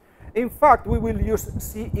 In fact, we will use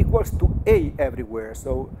C equals to A everywhere.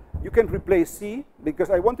 So you can replace C, because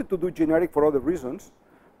I wanted to do generic for other reasons,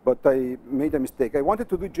 but I made a mistake. I wanted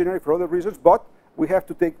to do generic for other reasons, but we have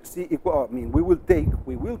to take C equal, we will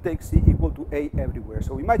take C equal to A everywhere.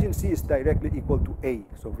 So imagine C is directly equal to A.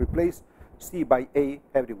 So replace C by A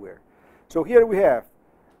everywhere. So here we have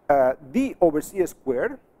D over C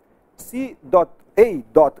squared, C dot A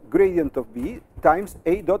dot gradient of B times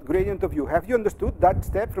A dot gradient of U. Have you understood that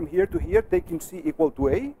step from here to here, taking C equal to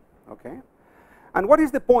A? Okay. And what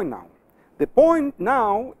is the point now? The point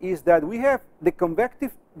now is that we have the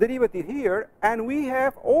convective derivative here, and we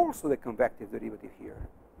have also the convective derivative here.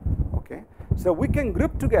 Okay. So we can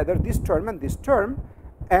group together this term and this term,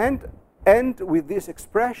 and end with this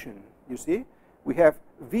expression. You see, we have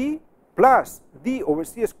V plus D over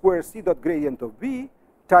C squared C dot gradient of B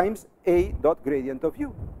times A dot gradient of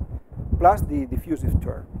U, plus the diffusive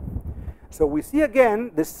term. So we see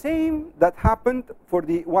again the same that happened for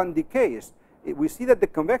the 1D case. We see that the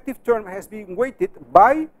convective term has been weighted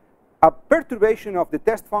by a perturbation of the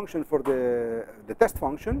test function for the test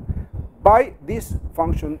function by this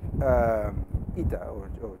function eta or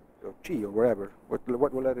chi or whatever.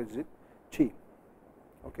 What letter is it? Chi.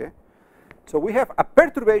 Okay. So we have a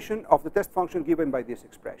perturbation of the test function given by this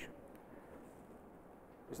expression.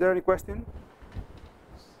 Is there any question?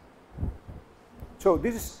 So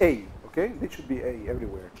this is A, okay? This should be A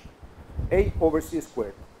everywhere. A over C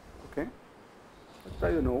squared, okay? But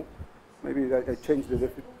I don't know. Maybe I changed the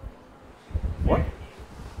definition. What?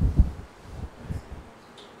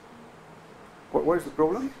 What is the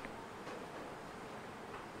problem?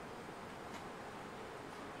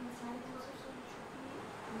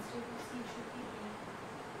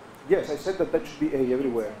 Yes, I said that should be A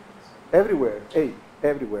everywhere. Everywhere, A,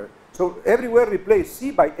 everywhere. So everywhere replace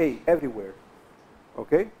C by A, everywhere.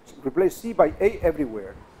 Okay? So replace C by A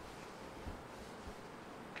everywhere.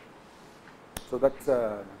 So that's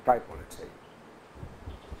a typo, let's say.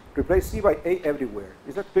 Replace C by A everywhere.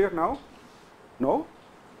 Is that clear now? No?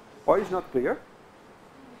 Why is not clear?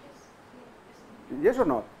 Yes or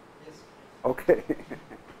not? Yes. Okay.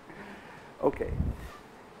 Okay.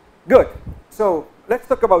 Good. So let's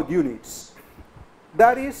talk about units.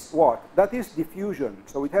 That is what? That is diffusion.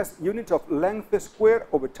 So it has units of length squared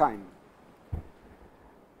over time.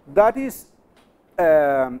 That is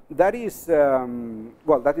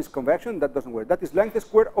convection. That doesn't work. That is length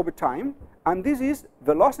squared over time, and this is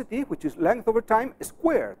velocity, which is length over time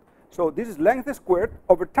squared. So this is length squared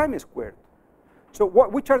over time squared. So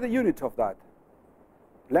which are the units of that?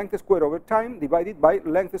 Length squared over time divided by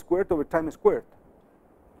length squared over time squared.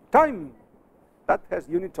 Time. That has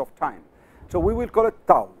units of time. So we will call it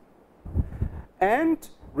tau. And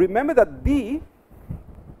remember that D,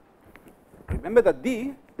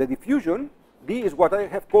 the diffusion, D is what I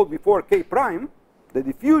have called before K prime. The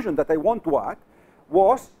diffusion that I want to add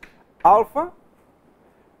was alpha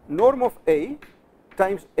norm of A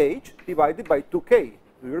times H divided by 2K.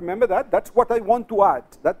 Do you remember that? That's what I want to add.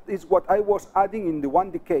 That is what I was adding in the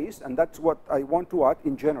 1D case, and that's what I want to add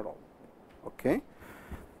in general. Okay?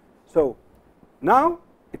 So now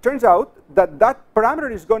it turns out that that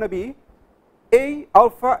parameter is going to be A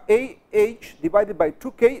alpha AH divided by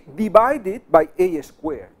 2K divided by A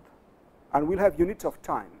squared. And we'll have units of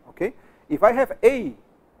time. Okay? If I have A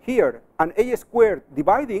here and A squared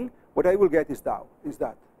dividing, what I will get is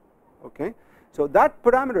that. Okay? So that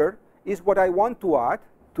parameter is what I want to add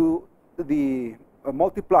to the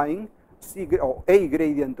multiplying C or A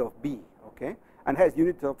gradient of B, okay, and has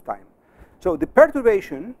units of time. So the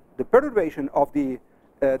perturbation of the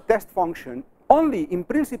test function only, in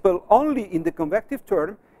principle, only in the convective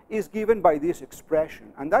term is given by this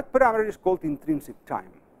expression, and that parameter is called intrinsic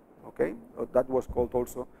time. Okay, so that was called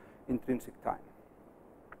also intrinsic time.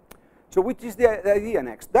 So which is the idea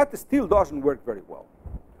next? That still doesn't work very well.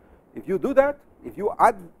 If you do that, if you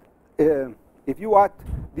add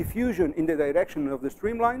diffusion in the direction of the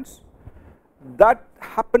streamlines, that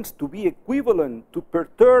happens to be equivalent to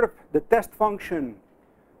perturb the test function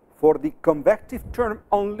for the convective term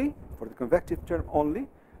only,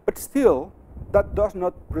 but still that does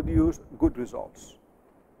not produce good results.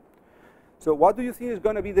 So what do you think is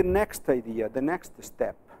going to be the next idea, the next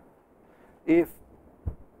step? If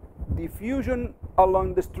diffusion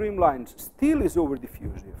along the streamlines still is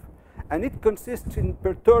over-diffusive, and it consists in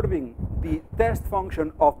perturbing the test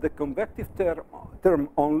function of the convective term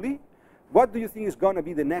only, what do you think is going to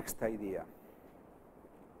be the next idea?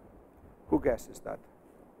 Who guesses that?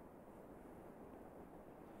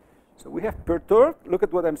 So we have perturbed, look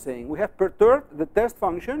at what I'm saying, we have perturbed the test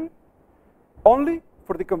function only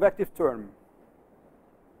for the convective term.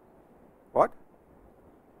 What?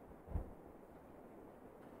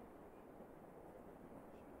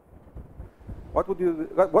 What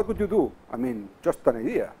would you do? I mean, just an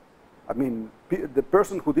idea. I mean, the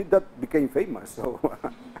person who did that became famous, so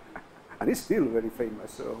and he's still very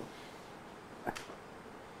famous. So,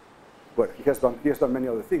 well, he has done many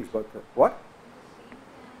other things. But what?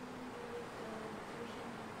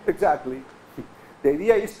 Exactly. The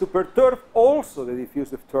idea is to perturb also the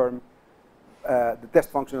diffusive term, the test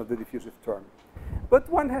function of the diffusive term. But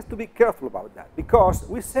one has to be careful about that, because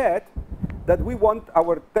we said that we want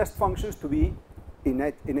our test functions to be in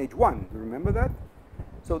H1. Do you remember that?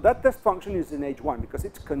 So that test function is in H1 because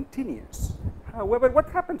it's continuous. However, what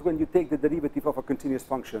happens when you take the derivative of a continuous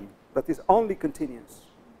function that is only continuous?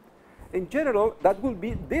 In general, that will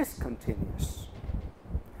be discontinuous.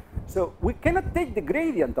 So we cannot take the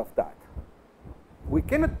gradient of that. We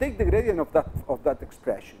cannot take the gradient of that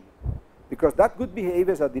expression, because that could behave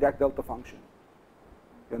as a Dirac delta function.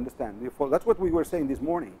 You understand? That's what we were saying this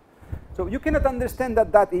morning. So you cannot understand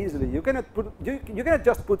that easily. You cannot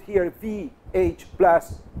just put here VH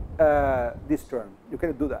plus this term. You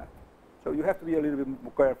cannot do that. So you have to be a little bit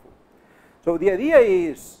more careful. So the idea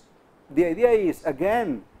is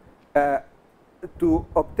again to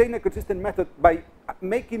obtain a consistent method by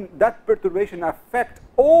making that perturbation affect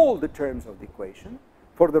all the terms of the equation.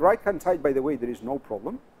 For the right-hand side, by the way, there is no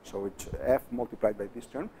problem. So it's f multiplied by this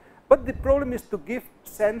term. But the problem is to give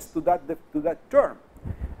sense to that term,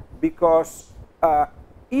 because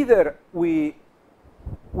either we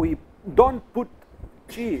don't put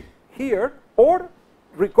g here, or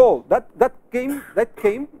recall that came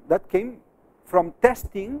from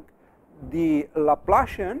testing the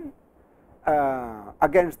Laplacian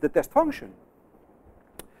against the test function.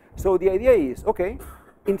 So the idea is, okay,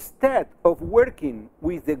 instead of working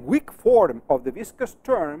with the weak form of the viscous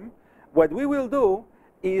term, what we will do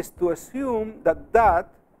is to assume that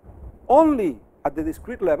only at the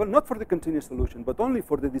discrete level, not for the continuous solution, but only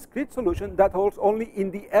for the discrete solution that holds only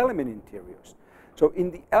in the element interiors. So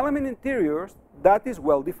in the element interiors, that is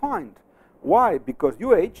well defined. Why? Because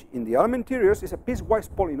UH in the element interiors is a piecewise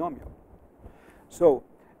polynomial. So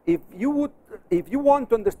if you want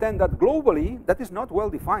to understand that globally, that is not well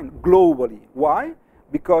defined globally. Why?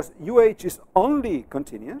 Because UH is only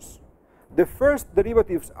continuous. The first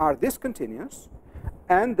derivatives are discontinuous,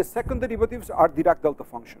 and the second derivatives are Dirac delta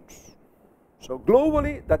functions. So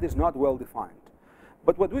globally, that is not well defined.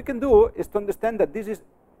 But what we can do is to understand that this is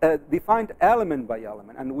defined element by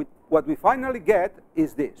element, and what we finally get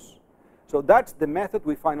is this. So that's the method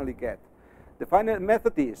we finally get. The final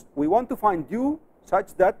method is we want to find U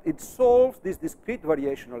such that it solves this discrete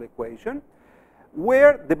variational equation,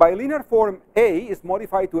 where the bilinear form A is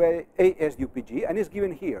modified to A as UPG and is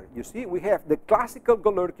given here. You see, we have the classical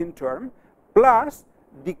Galerkin term plus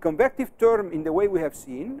the convective term in the way we have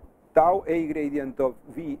seen, tau A gradient of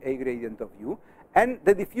V A gradient of U, and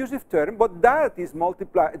the diffusive term, but that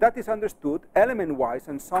is understood element-wise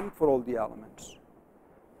and summed for all the elements.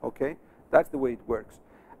 Okay, that's the way it works.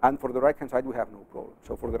 And for the right-hand side, we have no problem.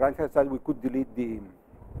 So for the right-hand side, we could delete the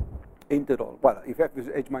integral. Well, if f is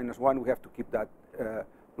h minus 1, we have to keep that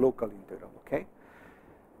local integral, okay?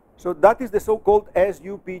 So that is the so-called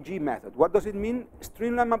SUPG method. What does it mean?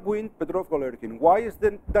 Streamline-Mabouin, Petrov-Galerkin. Why is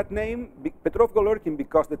that name? Petrov-Galerkin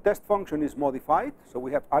because the test function is modified, so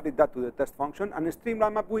we have added that to the test function, and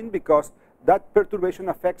Streamline-Mabouin because that perturbation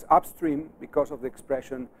affects upstream because of the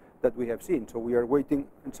expression that we have seen. So we are waiting,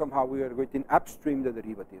 and somehow we are waiting upstream the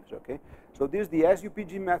derivatives, okay? So this is the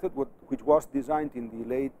SUPG method, which was designed in the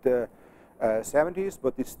late 70s,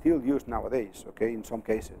 but it's still used nowadays, okay, in some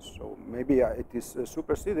cases. So maybe it is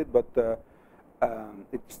superseded, but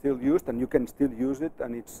it's still used, and you can still use it,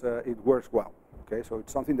 and it works well, okay? So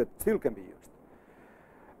it's something that still can be used.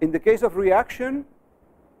 In the case of reaction,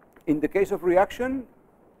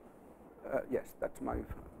 yes, that's my,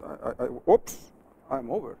 oops,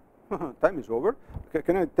 I'm over. Time is over. Okay,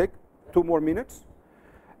 can I take 2 more minutes?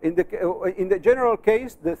 In the general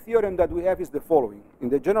case, the theorem that we have is the following. In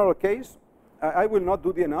the general case, I will not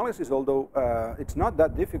do the analysis, although it's not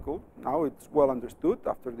that difficult. Now it's well understood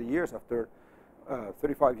after the years, after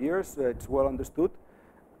 35 years, it's well understood.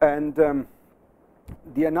 And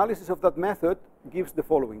the analysis of that method gives the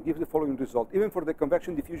following result, even for the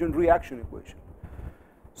convection diffusion reaction equation.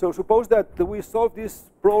 So suppose that we solve this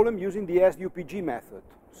problem using the SUPG method.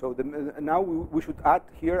 So now we should add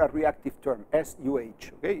here a reactive term,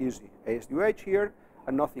 SUH, okay, easy. SUH here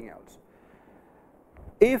and nothing else.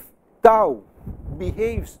 If tau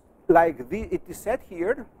behaves like it is said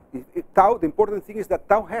here, tau, the important thing is that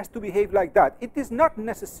tau has to behave like that. It is not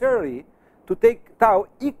necessary to take tau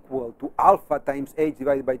equal to alpha times h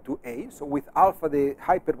divided by 2a. So with alpha, the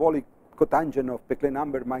hyperbolic cotangent of Peclet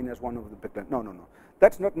number minus 1 of the Peclet. No.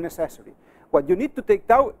 That's not necessary. What you need to take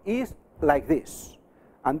tau is like this.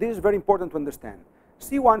 And this is very important to understand.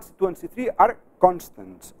 C1, C2, and C3 are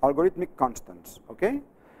constants, algorithmic constants, okay?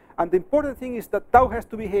 And the important thing is that tau has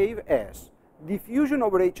to behave as diffusion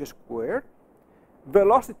over h squared,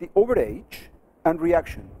 velocity over h, and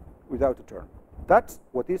reaction without a term. That's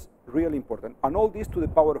what is really important. And all this to the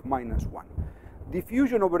power of minus 1.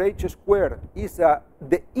 Diffusion over h squared is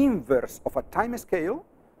the inverse of a time scale.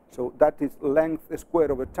 So that is length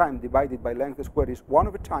squared over time divided by length squared is 1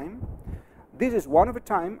 over time. This is 1 over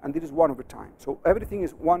time, and this is 1 over time. So everything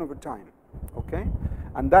is 1 over time, okay?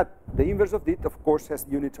 And that, the inverse of it, of course, has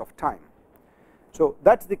units of time. So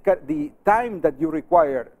that's the time that you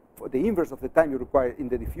require, for the inverse of the time you require in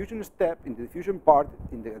the diffusion step, in the diffusion part,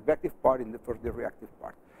 in the advective part, for the reactive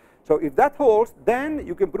part. So if that holds, then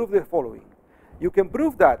you can prove the following. You can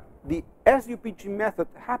prove that the SUPG method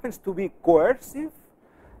happens to be coercive.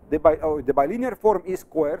 The bilinear form is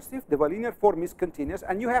coercive, the bilinear form is continuous,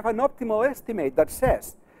 and you have an optimal estimate that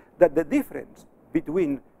says that the difference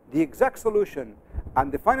between the exact solution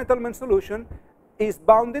and the finite element solution is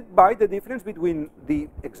bounded by the difference between the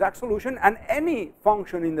exact solution and any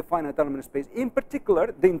function in the finite element space, in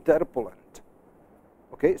particular the interpolant.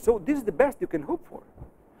 Okay, so this is the best you can hope for,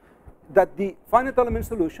 that the finite element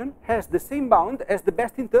solution has the same bound as the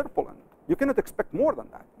best interpolant. You cannot expect more than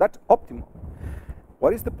that. That's optimal.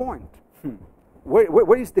 What is the point?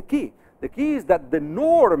 Where is the key? The key is that the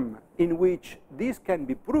norm in which this can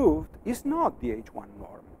be proved is not the H1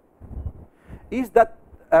 norm. Is that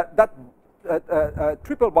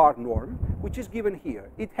triple bar norm, which is given here.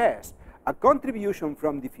 It has a contribution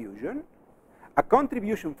from diffusion, a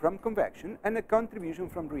contribution from convection, and a contribution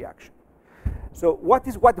from reaction. So what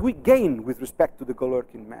is what we gain with respect to the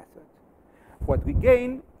Galerkin method? What we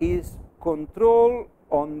gain is control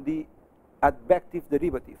on the advective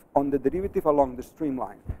derivative on the derivative along the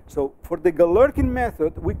streamline. So for the Galerkin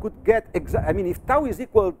method, we could get I mean, if tau is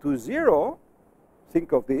equal to 0,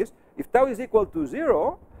 think of this. If tau is equal to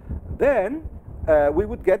 0, then we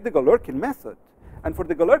would get the Galerkin method. And for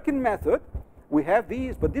the Galerkin method, we have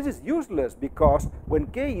these, but this is useless because when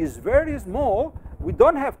k is very small, we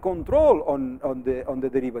don't have control on the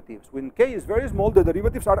derivatives. When k is very small, the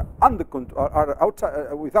derivatives are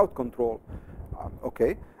outside without control.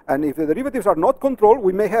 Okay, and if the derivatives are not controlled,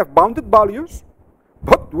 we may have bounded values,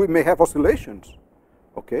 but we may have oscillations.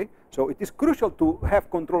 Okay, so it is crucial to have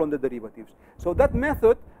control on the derivatives. So that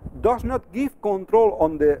method does not give control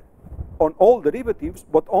on all derivatives,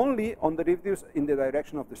 but only on derivatives in the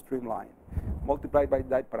direction of the streamline, multiplied by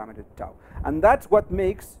that parameter tau. And that's what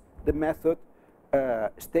makes the method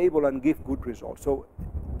stable and give good results. So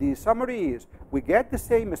the summary is, we get the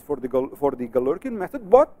same as for the Galerkin method,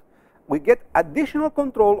 but we get additional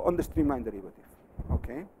control on the streamline derivative.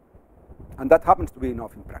 Okay, and that happens to be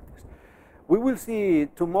enough in practice. We will see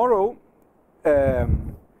tomorrow,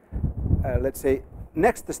 let's say,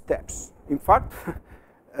 next steps. In fact,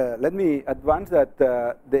 let me advance that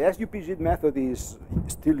the SUPG method is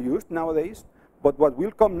still used nowadays, but what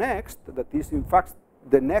will come next, that is in fact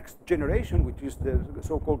the next generation, which is the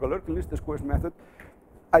so-called Galerkin least squares method,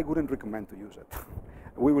 I wouldn't recommend to use it.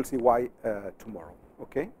 We will see why tomorrow.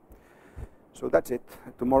 Okay, so that's it.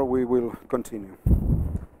 Tomorrow we will continue.